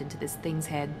jammed into this thing's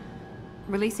head.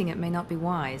 Releasing it may not be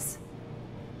wise.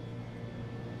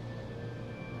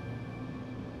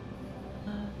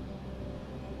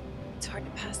 It's hard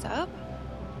to pass up.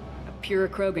 A pure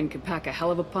Krogan could pack a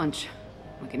hell of a punch.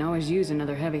 We can always use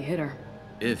another heavy hitter.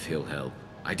 If he'll help.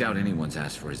 I doubt anyone's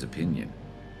asked for his opinion.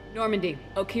 Normandy,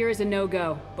 Okeer is a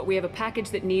no-go, but we have a package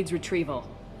that needs retrieval.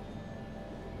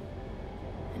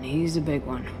 And he's a big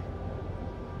one.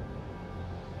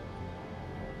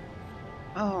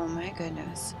 Oh my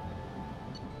goodness.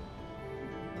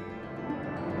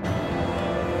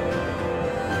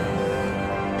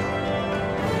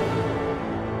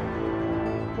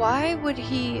 Why would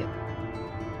he...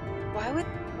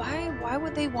 Why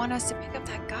would they want us to pick up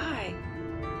that guy?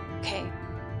 Okay.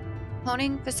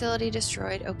 Cloning facility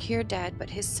destroyed. Okeer dead, but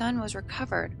his son was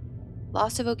recovered.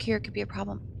 Loss of Okeer could be a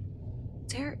problem.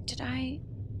 Sarah, did I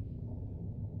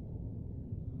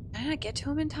not get to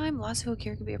him in time? Loss of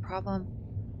Okir could be a problem.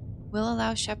 Will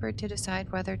allow Shepard to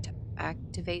decide whether to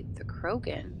activate the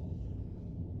Krogan.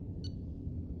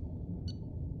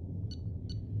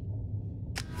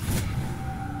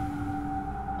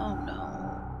 Oh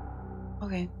no.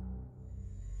 Okay.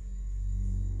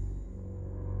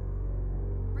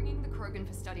 Bringing the Krogan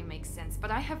for study makes sense, but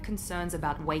I have concerns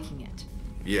about waking it.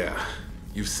 Yeah,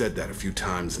 you've said that a few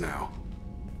times now.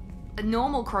 A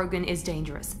normal Krogan is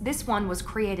dangerous. This one was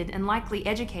created and likely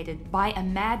educated by a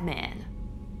madman.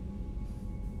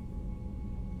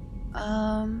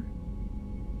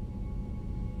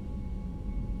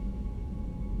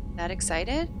 That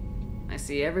excited? I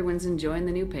see everyone's enjoying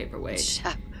the new paperweight.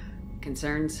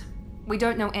 Concerns? We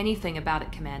don't know anything about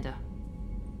it, Commander.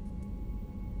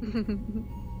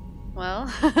 Well,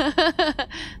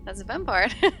 that's the fun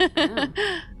part. Yeah.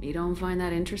 You don't find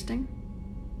that interesting?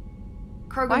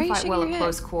 Krogan fight well at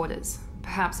close quarters.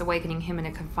 Perhaps awakening him in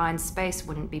a confined space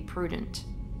wouldn't be prudent.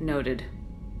 Noted.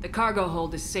 The cargo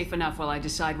hold is safe enough while I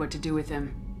decide what to do with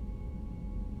him.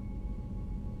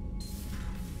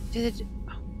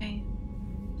 Okay.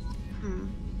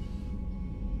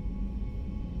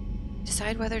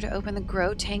 Decide whether to open the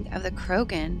grow tank of the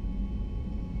Krogan.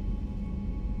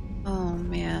 Oh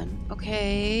man.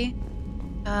 Okay.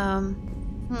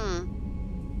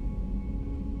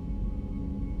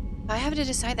 If I have to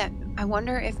decide that, I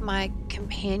wonder if my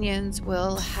companions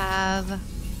will have,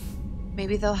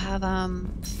 maybe they'll have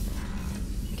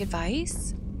like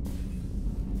advice.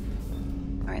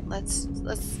 All right, let's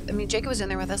I mean, Jacob was in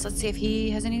there with us. Let's see if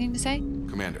he has anything to say.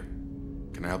 Commander,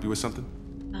 can I help you with something?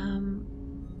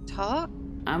 Talk?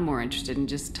 I'm more interested in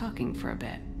just talking for a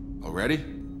bit. Already?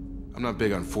 I'm not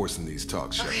big on forcing these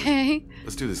talks, Shepard. Okay.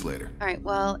 Let's do this later. All right,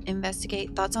 well,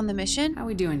 investigate. Thoughts on the mission? How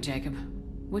we doing, Jacob?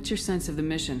 What's your sense of the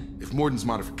mission? If Morden's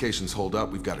modifications hold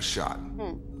up, we've got a shot.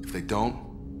 If they don't,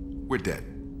 we're dead.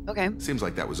 Okay. Seems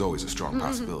like that was always a strong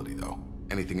possibility, though.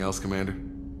 Anything else, Commander?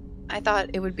 I thought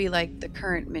it would be like the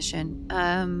current mission.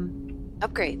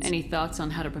 Upgrades. Any thoughts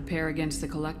on how to prepare against the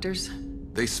Collectors?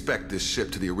 They spec'd this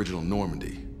ship to the original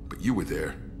Normandy, but you were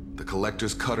there. The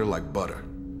Collectors cut her like butter.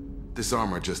 This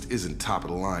armor just isn't top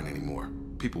of the line anymore.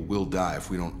 People will die if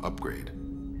we don't upgrade.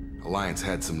 Alliance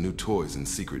had some new toys in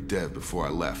secret dev before I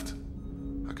left.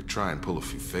 I could try and pull a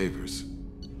few favors.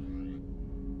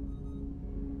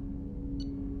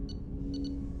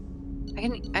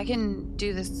 I can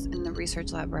do this in the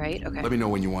research lab, right? Okay. Let me know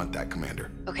when you want that, Commander.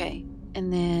 Okay.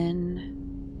 And then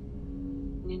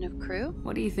union of crew?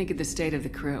 What do you think of the state of the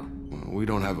crew? Well, we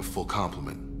don't have a full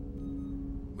complement.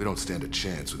 We don't stand a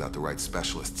chance without the right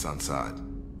specialists on side.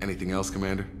 Anything else,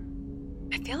 Commander?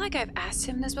 I feel like I've asked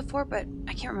him this before, but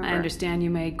I can't remember. I understand you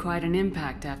made quite an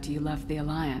impact after you left the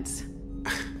Alliance.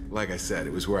 Like I said,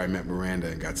 it was where I met Miranda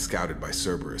and got scouted by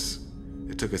Cerberus.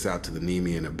 It took us out to the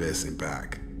Nemean Abyss and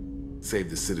back. Saved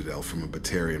the Citadel from a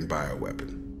Batarian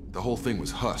bioweapon. The whole thing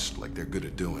was hushed like they're good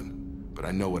at doing, but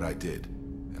I know what I did,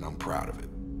 and I'm proud of it.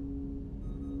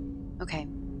 Okay.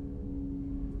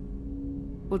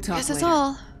 We'll talk Guess that's later.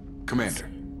 all. Commander.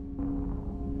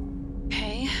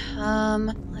 Okay,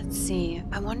 let's see.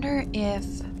 I wonder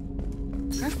if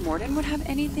Morden would have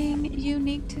anything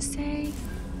unique to say.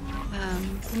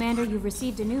 Commander, you've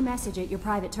received a new message at your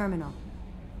private terminal.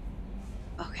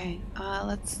 Okay,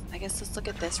 I guess let's look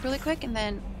at this really quick, and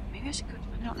then maybe I should go,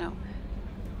 I don't know.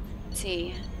 Let's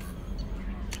see.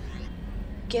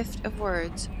 Gift of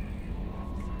words.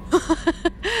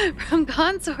 From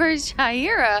Consort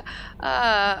Shaira.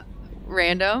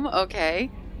 Random, okay.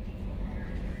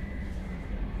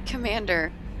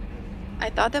 Commander, I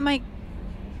thought that my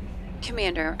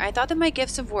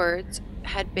gifts of words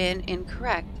had been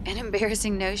incorrect, an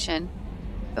embarrassing notion,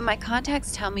 but my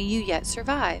contacts tell me you yet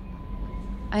survive.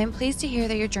 I am pleased to hear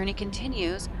that your journey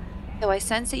continues, though I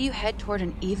sense that you head toward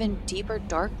an even deeper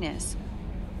darkness.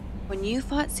 When you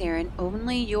fought Saren,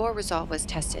 only your resolve was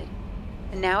tested,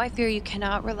 and now I fear you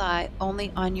cannot rely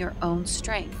only on your own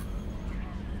strength.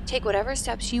 Take whatever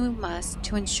steps you must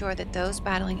to ensure that those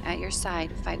battling at your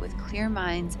side fight with clear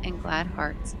minds and glad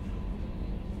hearts.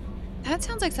 That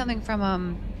sounds like something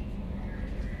from,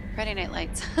 Friday Night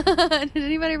Lights. Did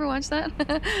anybody ever watch that?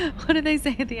 What did they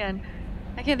say at the end?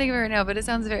 I can't think of it right now, but it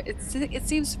sounds it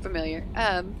seems familiar.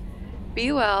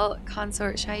 Be well,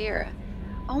 Consort Shaira.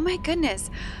 Oh my goodness.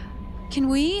 Can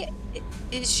we,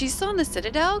 is she still in the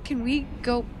Citadel? Can we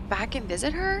go back and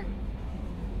visit her?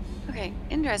 Okay,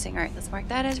 interesting. Alright, let's mark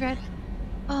that as read.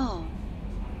 Oh.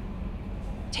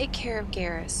 Take care of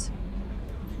Garrus.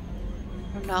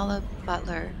 Ronala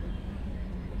Butler.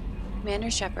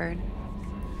 Commander Shepard.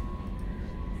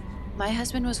 My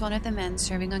husband was one of the men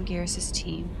serving on Garrus's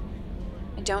team.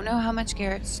 I don't know how much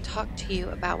Garrus talked to you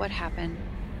about what happened.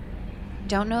 I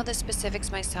don't know the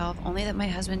specifics myself, only that my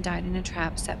husband died in a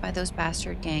trap set by those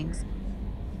bastard gangs.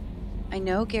 I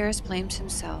know Garrus blames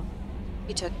himself.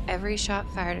 He took every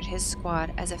shot fired at his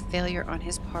squad as a failure on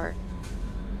his part.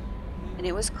 And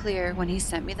it was clear when he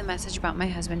sent me the message about my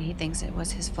husband, he thinks it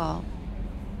was his fault.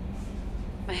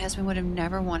 My husband would have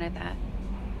never wanted that.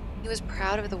 He was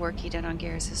proud of the work he did on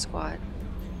Garrus' squad.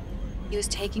 He was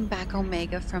taking back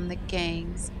Omega from the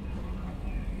gangs.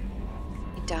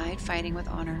 He died fighting with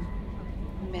honor.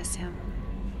 I miss him.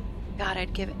 God,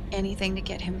 I'd give anything to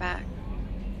get him back.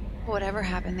 But whatever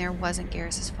happened there wasn't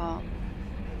Garrus' fault.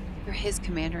 You're his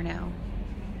commander now.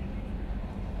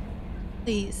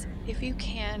 Please, if you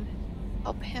can,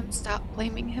 help him stop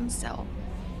blaming himself.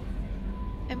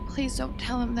 And please don't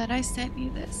tell him that I sent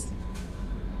you this.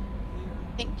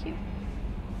 Thank you.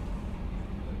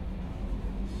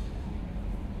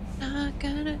 Not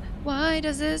gonna. Why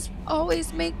does this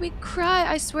always make me cry?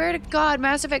 I swear to God,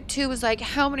 Mass Effect 2 was like,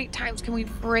 how many times can we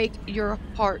break your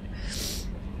heart?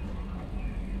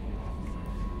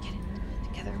 Get it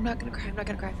together. I'm not gonna cry. I'm not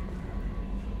gonna cry.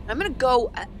 I'm gonna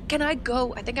go. Can I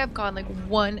go? I think I've gone like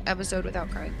one episode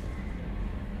without crying.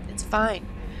 It's fine.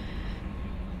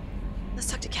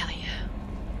 Let's talk to Kelly.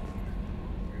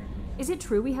 Is it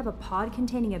true we have a pod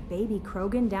containing a baby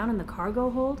Krogan down in the cargo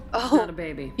hold? Oh. Not a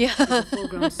baby. Yeah. He's a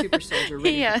full-grown super soldier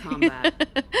ready for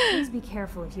combat. Please be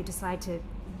careful if you decide to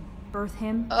birth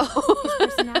him. Oh.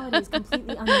 His personality is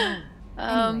completely unknown.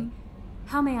 Anyway,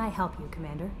 how may I help you,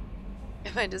 Commander?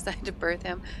 If I decide to birth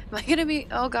him, am I gonna be,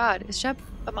 oh God, is Shep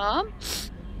a mom?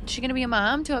 Is she gonna be a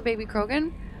mom to a baby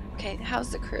Krogan? Okay,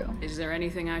 how's the crew? Is there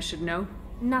anything I should know?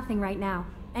 Nothing right now.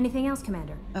 Anything else,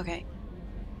 Commander? Okay.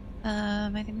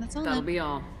 I think that's all. That'll be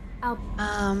all.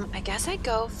 I guess I'd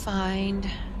go find...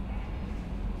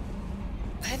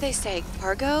 What did they say?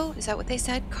 Cargo? Is that what they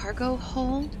said? Cargo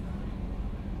hold?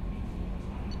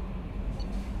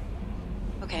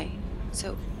 Okay,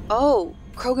 so... Oh!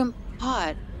 Krogan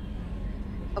pod!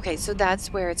 Okay, so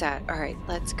that's where it's at. Alright,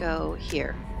 let's go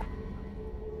here.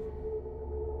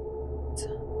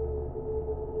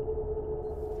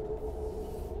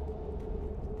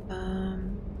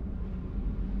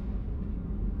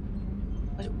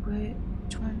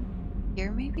 Which one?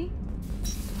 Here, maybe?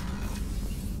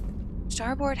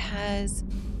 Starboard has...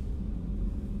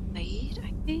 Saeed,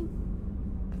 I think?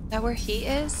 Is that where he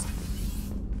is?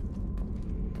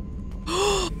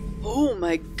 Oh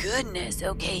my goodness!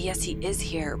 Okay, yes, he is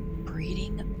here.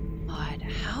 Breeding pod.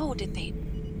 How did they...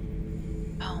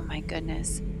 Oh my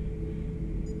goodness.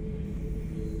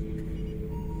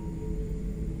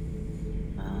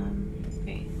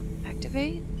 Okay.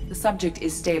 Activate? The subject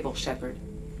is stable, Shepard.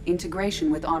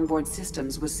 Integration with onboard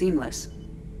systems was seamless.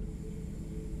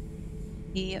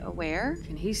 He aware?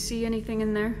 Can he see anything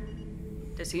in there?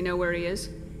 Does he know where he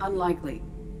is? Unlikely.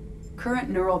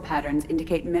 Current neural patterns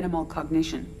indicate minimal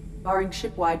cognition. Barring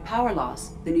ship-wide power loss,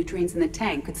 the nutrients in the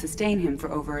tank could sustain him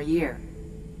for over a year.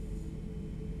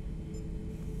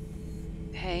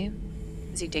 Okay.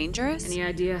 Is he dangerous? Any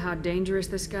idea how dangerous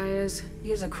this guy is?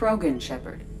 He is a Krogan,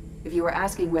 Shepard. If you were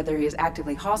asking whether he is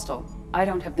actively hostile, I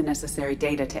don't have the necessary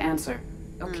data to answer.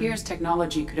 Okir's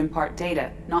technology could impart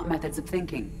data, not methods of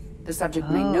thinking. The subject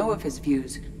may know of his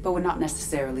views, but would not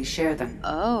necessarily share them.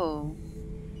 Oh.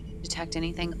 Detect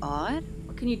anything odd?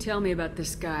 What can you tell me about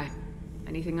this guy?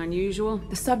 Anything unusual?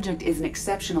 The subject is an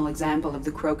exceptional example of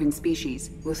the Krogan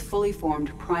species, with fully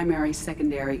formed primary,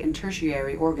 secondary, and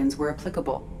tertiary organs where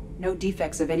applicable. No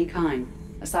defects of any kind,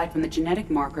 aside from the genetic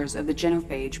markers of the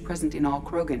genophage present in all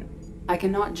Krogan. I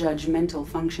cannot judge mental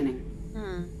functioning.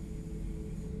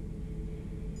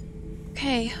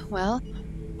 Okay, well,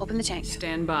 open the tank.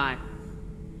 Stand by.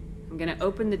 I'm gonna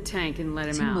open the tank and let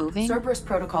him out. Moving? Cerberus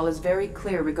protocol is very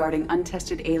clear regarding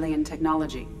untested alien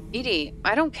technology. Edie,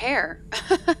 I don't care.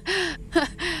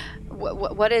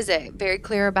 What is it? Very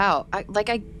clear about?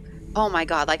 Oh my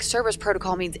God, like Cerberus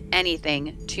protocol means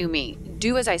anything to me.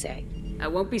 Do as I say. I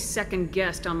won't be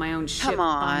second-guessed on my own ship. Come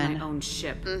on. On my own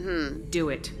ship. Do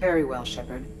it. Very well,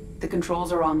 Shepard. The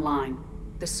controls are online.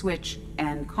 The switch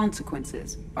and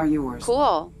consequences are yours.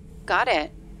 Cool. Got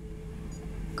it.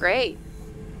 Great.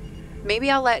 Maybe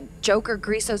I'll let Joker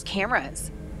grease those cameras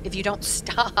if you don't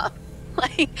stop.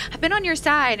 Like, I've been on your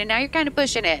side and now you're kind of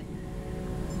pushing it.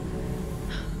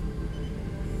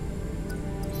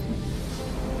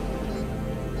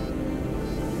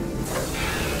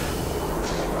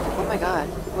 Oh my God.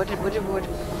 What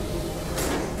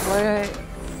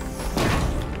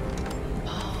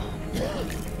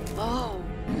Oh.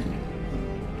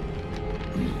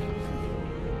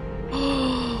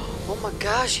 my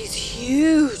gosh, he's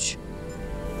huge.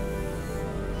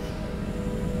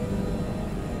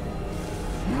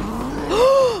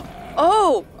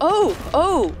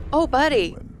 Oh,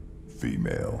 buddy.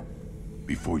 Female.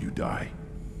 Before you die,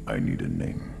 I need a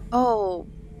name. Oh,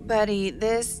 buddy,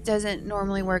 this doesn't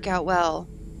normally work out well.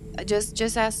 Just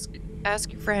ask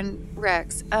your friend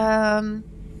Rex.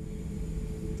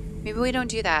 Maybe we don't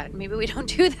do that.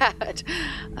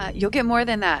 You'll get more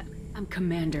than that. I'm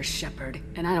Commander Shepard,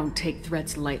 and I don't take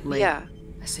threats lightly. Yeah.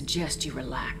 I suggest you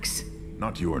relax.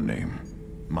 Not your name.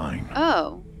 Mine.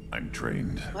 Oh. I'm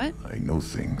trained. What? I know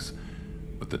things.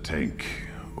 But the tank,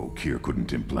 Okeer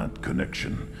couldn't implant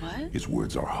connection. What? His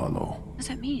words are hollow. What does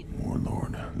that mean?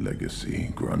 Warlord,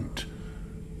 legacy, Grunt.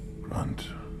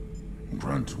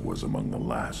 Grunt was among the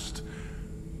last.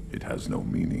 It has no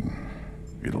meaning.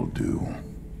 It'll do.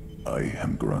 I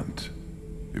am Grunt.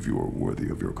 If you are worthy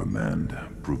of your command,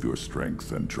 prove your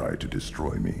strength and try to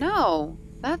destroy me. No,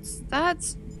 that's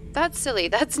silly.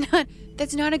 That's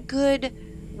not a good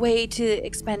way to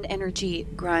expend energy,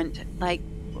 Grunt. Like,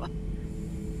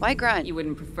 why Grunt? You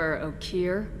wouldn't prefer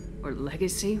Okeer or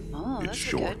legacy? Oh, that's it's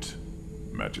short.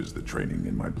 Matches the training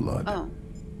in my blood. Oh.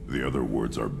 The other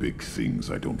words are big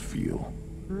things I don't feel.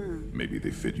 Maybe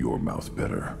they fit your mouth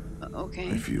better.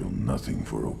 Okay. I feel nothing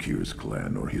for Okeer's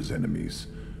clan or his enemies.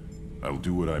 I'll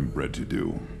do what I'm bred to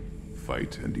do.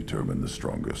 Fight and determine the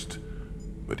strongest.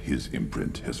 But his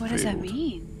imprint has failed. What does that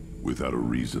mean? Without a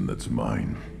reason that's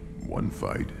mine. One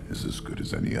fight is as good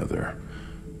as any other.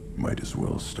 Might as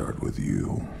well start with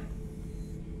you.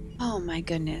 Oh my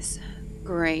goodness.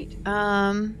 Great.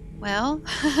 Well,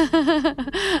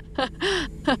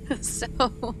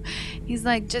 so he's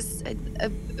like just a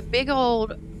big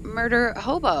old murder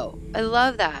hobo. I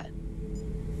love that.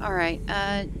 All right,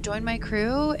 join my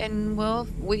crew, and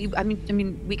we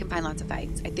can find lots of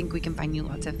fights. I think we can find you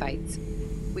lots of fights.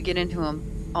 We get into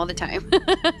them all the time.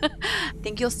 I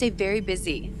think you'll stay very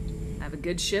busy. I have a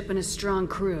good ship and a strong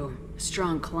crew, a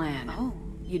strong clan. Oh,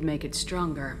 you'd make it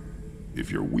stronger. If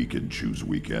you're weak and choose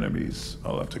weak enemies,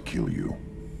 I'll have to kill you.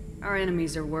 Our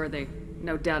enemies are worthy,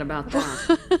 no doubt about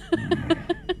that.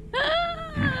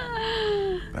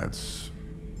 That's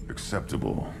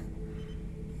acceptable.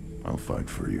 I'll fight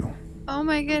for you. Oh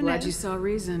my goodness. I'm glad you saw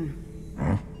reason.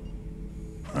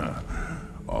 Huh?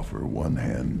 Offer one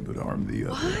hand, but arm the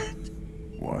other.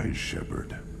 What? Wise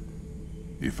Shepard.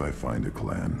 If I find a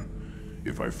clan,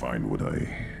 if I find what I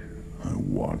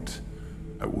want,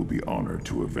 I will be honored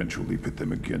to eventually pit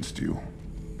them against you.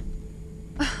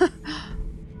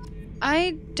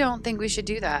 I don't think we should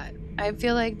do that. I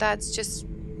feel like that's just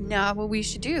not what we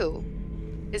should do,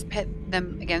 is pit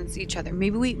them against each other.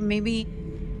 Maybe we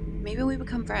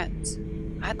become friends.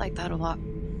 I'd like that a lot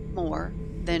more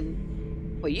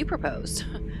than what you proposed.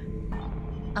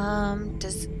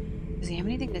 Does he have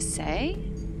anything to say?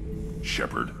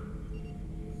 Shepard.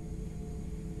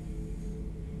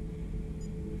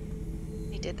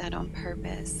 They did that on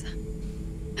purpose.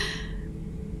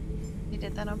 They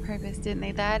did that on purpose, didn't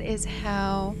they? That is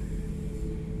how...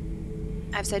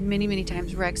 I've said many, many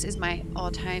times, Rex is my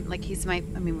all-time, like, he's my,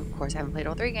 I mean, of course, I haven't played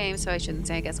all 3 games, so I shouldn't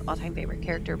say, I guess, all-time favorite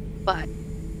character, but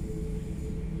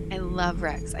I love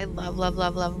Rex. I love, love,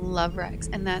 love, love, love Rex.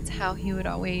 And that's how he would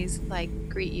always, like,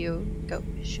 greet you, go,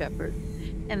 Shepard,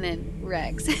 and then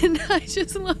Rex. And I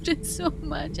just loved it so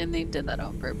much, and they did that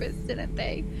on purpose, didn't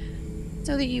they?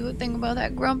 So that you would think about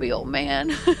that grumpy old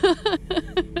man.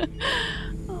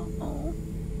 Oh.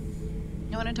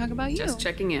 I want to talk about you. Just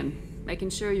checking in. Making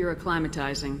sure you're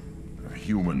acclimatizing.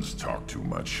 Humans talk too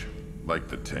much. Like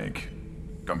the tank.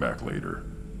 Come back later.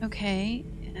 Okay.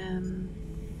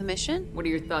 The mission? What are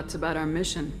your thoughts about our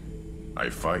mission? I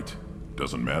fight.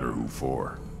 Doesn't matter who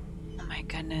for. Oh my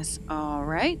goodness. All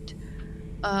right.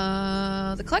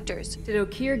 The collectors. Did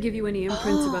Okeer give you any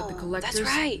imprints about the collectors? That's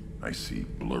right. I see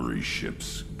blurry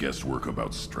ships, guesswork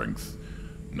about strength.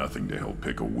 Nothing to help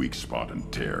pick a weak spot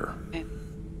and tear. Okay.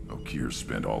 Okeer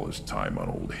spent all his time on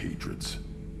old hatreds.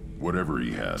 Whatever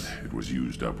he had, it was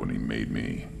used up when he made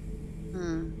me.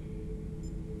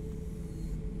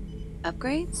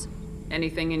 Upgrades?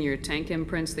 Anything in your tank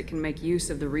imprints that can make use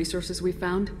of the resources we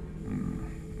found?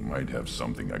 Might have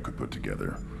something I could put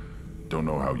together. Don't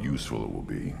know how useful it will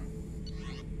be.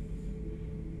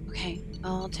 Okay,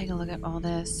 I'll take a look at all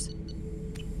this.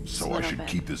 So I should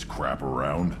keep this crap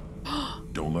around?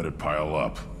 Don't let it pile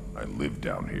up. I live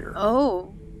down here.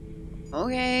 Oh.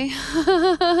 Okay.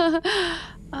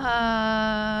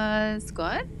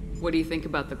 Squad? What do you think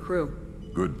about the crew?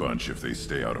 Good bunch if they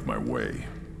stay out of my way.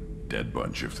 Dead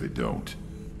bunch if they don't.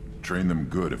 Train them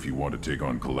good if you want to take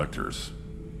on collectors.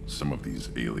 Some of these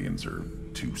aliens are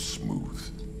too smooth.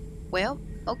 Well,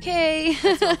 Okay.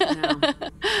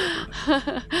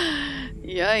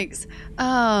 Yikes.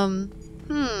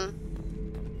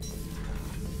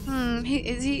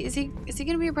 Is he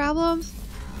gonna be a problem?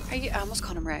 I almost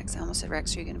called him Rex. I almost said,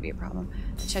 Rex, are you gonna be a problem?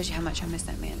 That shows you how much I miss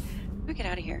that man. I'll get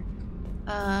out of here. Is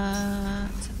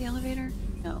that the elevator?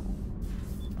 No.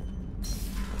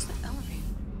 What's the elevator?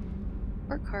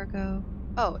 Or cargo?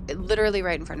 Oh, literally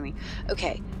right in front of me.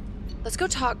 Okay. Let's go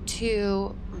talk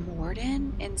to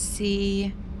Morden and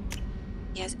see if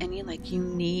he has any, like,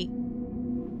 unique,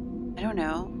 I don't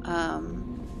know,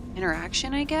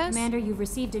 interaction, I guess? Commander, you've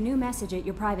received a new message at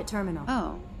your private terminal.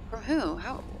 Oh, from who?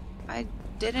 How? I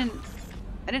didn't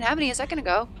have any a second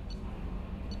ago.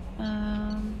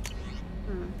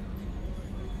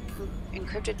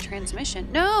 Encrypted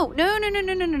transmission. No.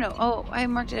 Oh, I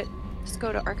marked it. Let's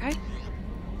go to archive.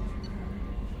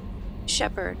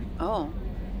 Shepard. Oh.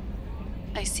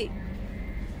 I see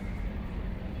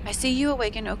you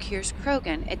awaken Okir's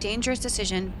Krogan. A dangerous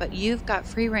decision, but you've got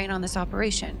free reign on this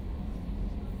operation.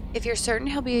 If you're certain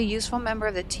he'll be a useful member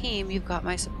of the team, you've got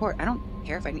my support. I don't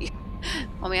care if I need...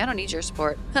 I mean, I don't need your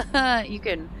support. You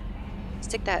can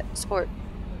stick that support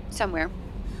somewhere.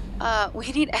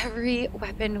 We need every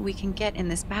weapon we can get in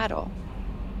this battle.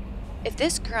 If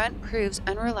this grunt proves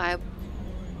unreliable...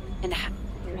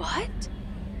 What?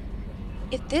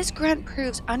 If this grunt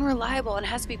proves unreliable and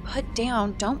has to be put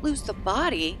down, don't lose the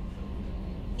body.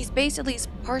 He's basically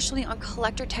partially on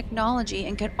collector technology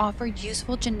and could offer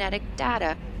useful genetic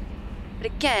data. But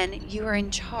again, you are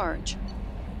in charge.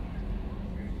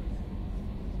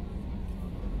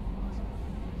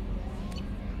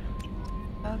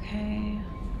 Okay.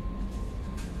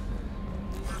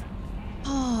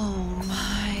 Oh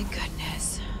my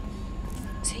goodness.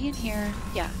 Is he in here?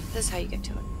 Yeah, this is how you get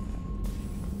to it.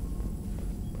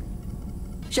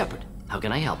 Shepard, how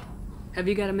can I help? Have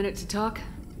you got a minute to talk?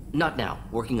 Not now.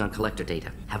 Working on collector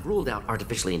data. Have ruled out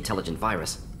artificially intelligent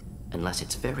virus. Unless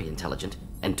it's very intelligent.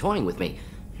 And toying with me.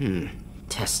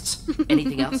 Tests.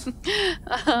 Anything else?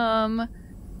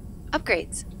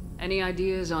 Upgrades. Any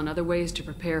ideas on other ways to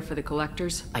prepare for the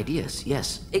collectors? Ideas,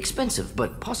 yes. Expensive,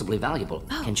 but possibly valuable.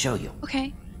 Oh, can show you.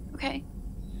 Okay.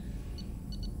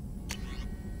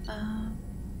 I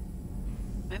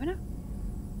have enough?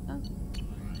 Oh.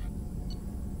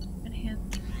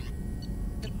 Enhanced.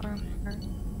 Armor.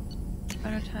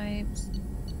 Prototypes.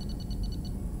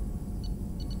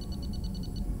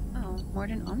 Oh,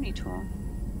 Morden Omni Tool.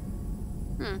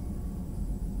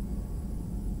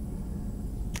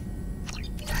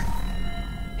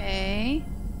 Okay.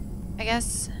 I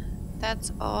guess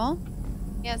that's all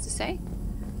he has to say.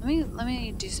 Let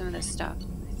me do some of this stuff,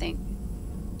 I think.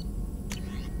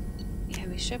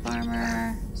 Heavy ship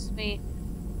armor. Sweet.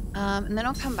 And then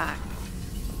I'll come back.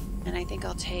 And I think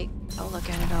I'll look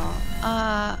at it all.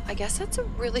 I guess that's a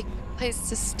really good place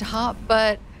to stop,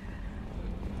 but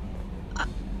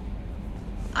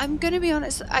I'm gonna be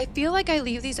honest, I feel like I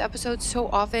leave these episodes so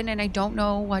often and I don't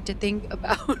know what to think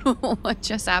about what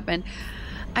just happened.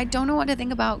 I don't know what to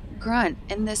think about Grunt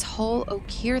and this whole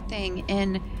Okir thing,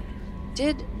 and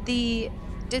did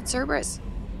Cerberus,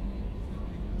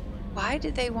 why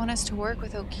did they want us to work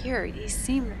with Okir? He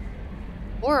seemed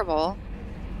horrible.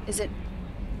 Is it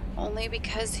only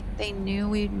because they knew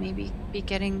we'd maybe be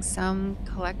getting some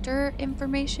collector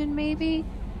information, maybe?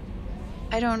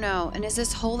 I don't know. And is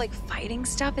this whole, like, fighting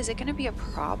stuff, is it going to be a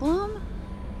problem?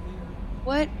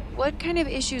 What kind of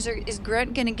issues is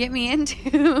Grunt going to get me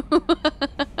into?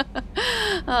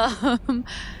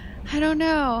 I don't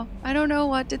know. I don't know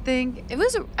what to think.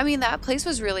 I mean, that place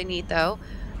was really neat, though.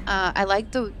 I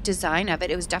liked the design of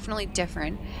it. It was definitely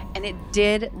different. And it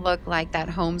did look like that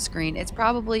home screen. It's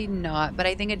probably not, but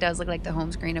I think it does look like the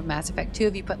home screen of Mass Effect 2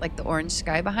 if you put, like, the orange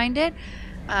sky behind it.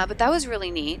 But that was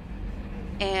really neat.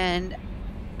 And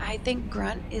I think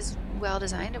Grunt is well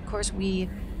designed. Of course, we're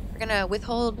going to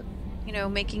withhold, you know,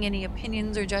 making any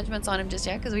opinions or judgments on him just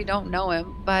yet because we don't know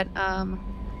him. But,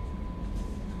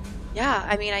 yeah,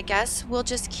 I mean, I guess we'll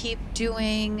just keep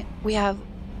doing... We have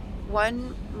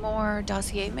one more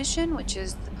dossier mission, which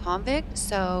is the convict.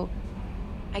 So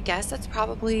I guess that's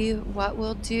probably what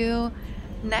we'll do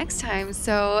next time.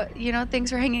 So, you know,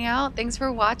 thanks for hanging out. Thanks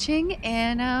for watching.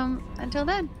 And until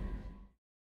then.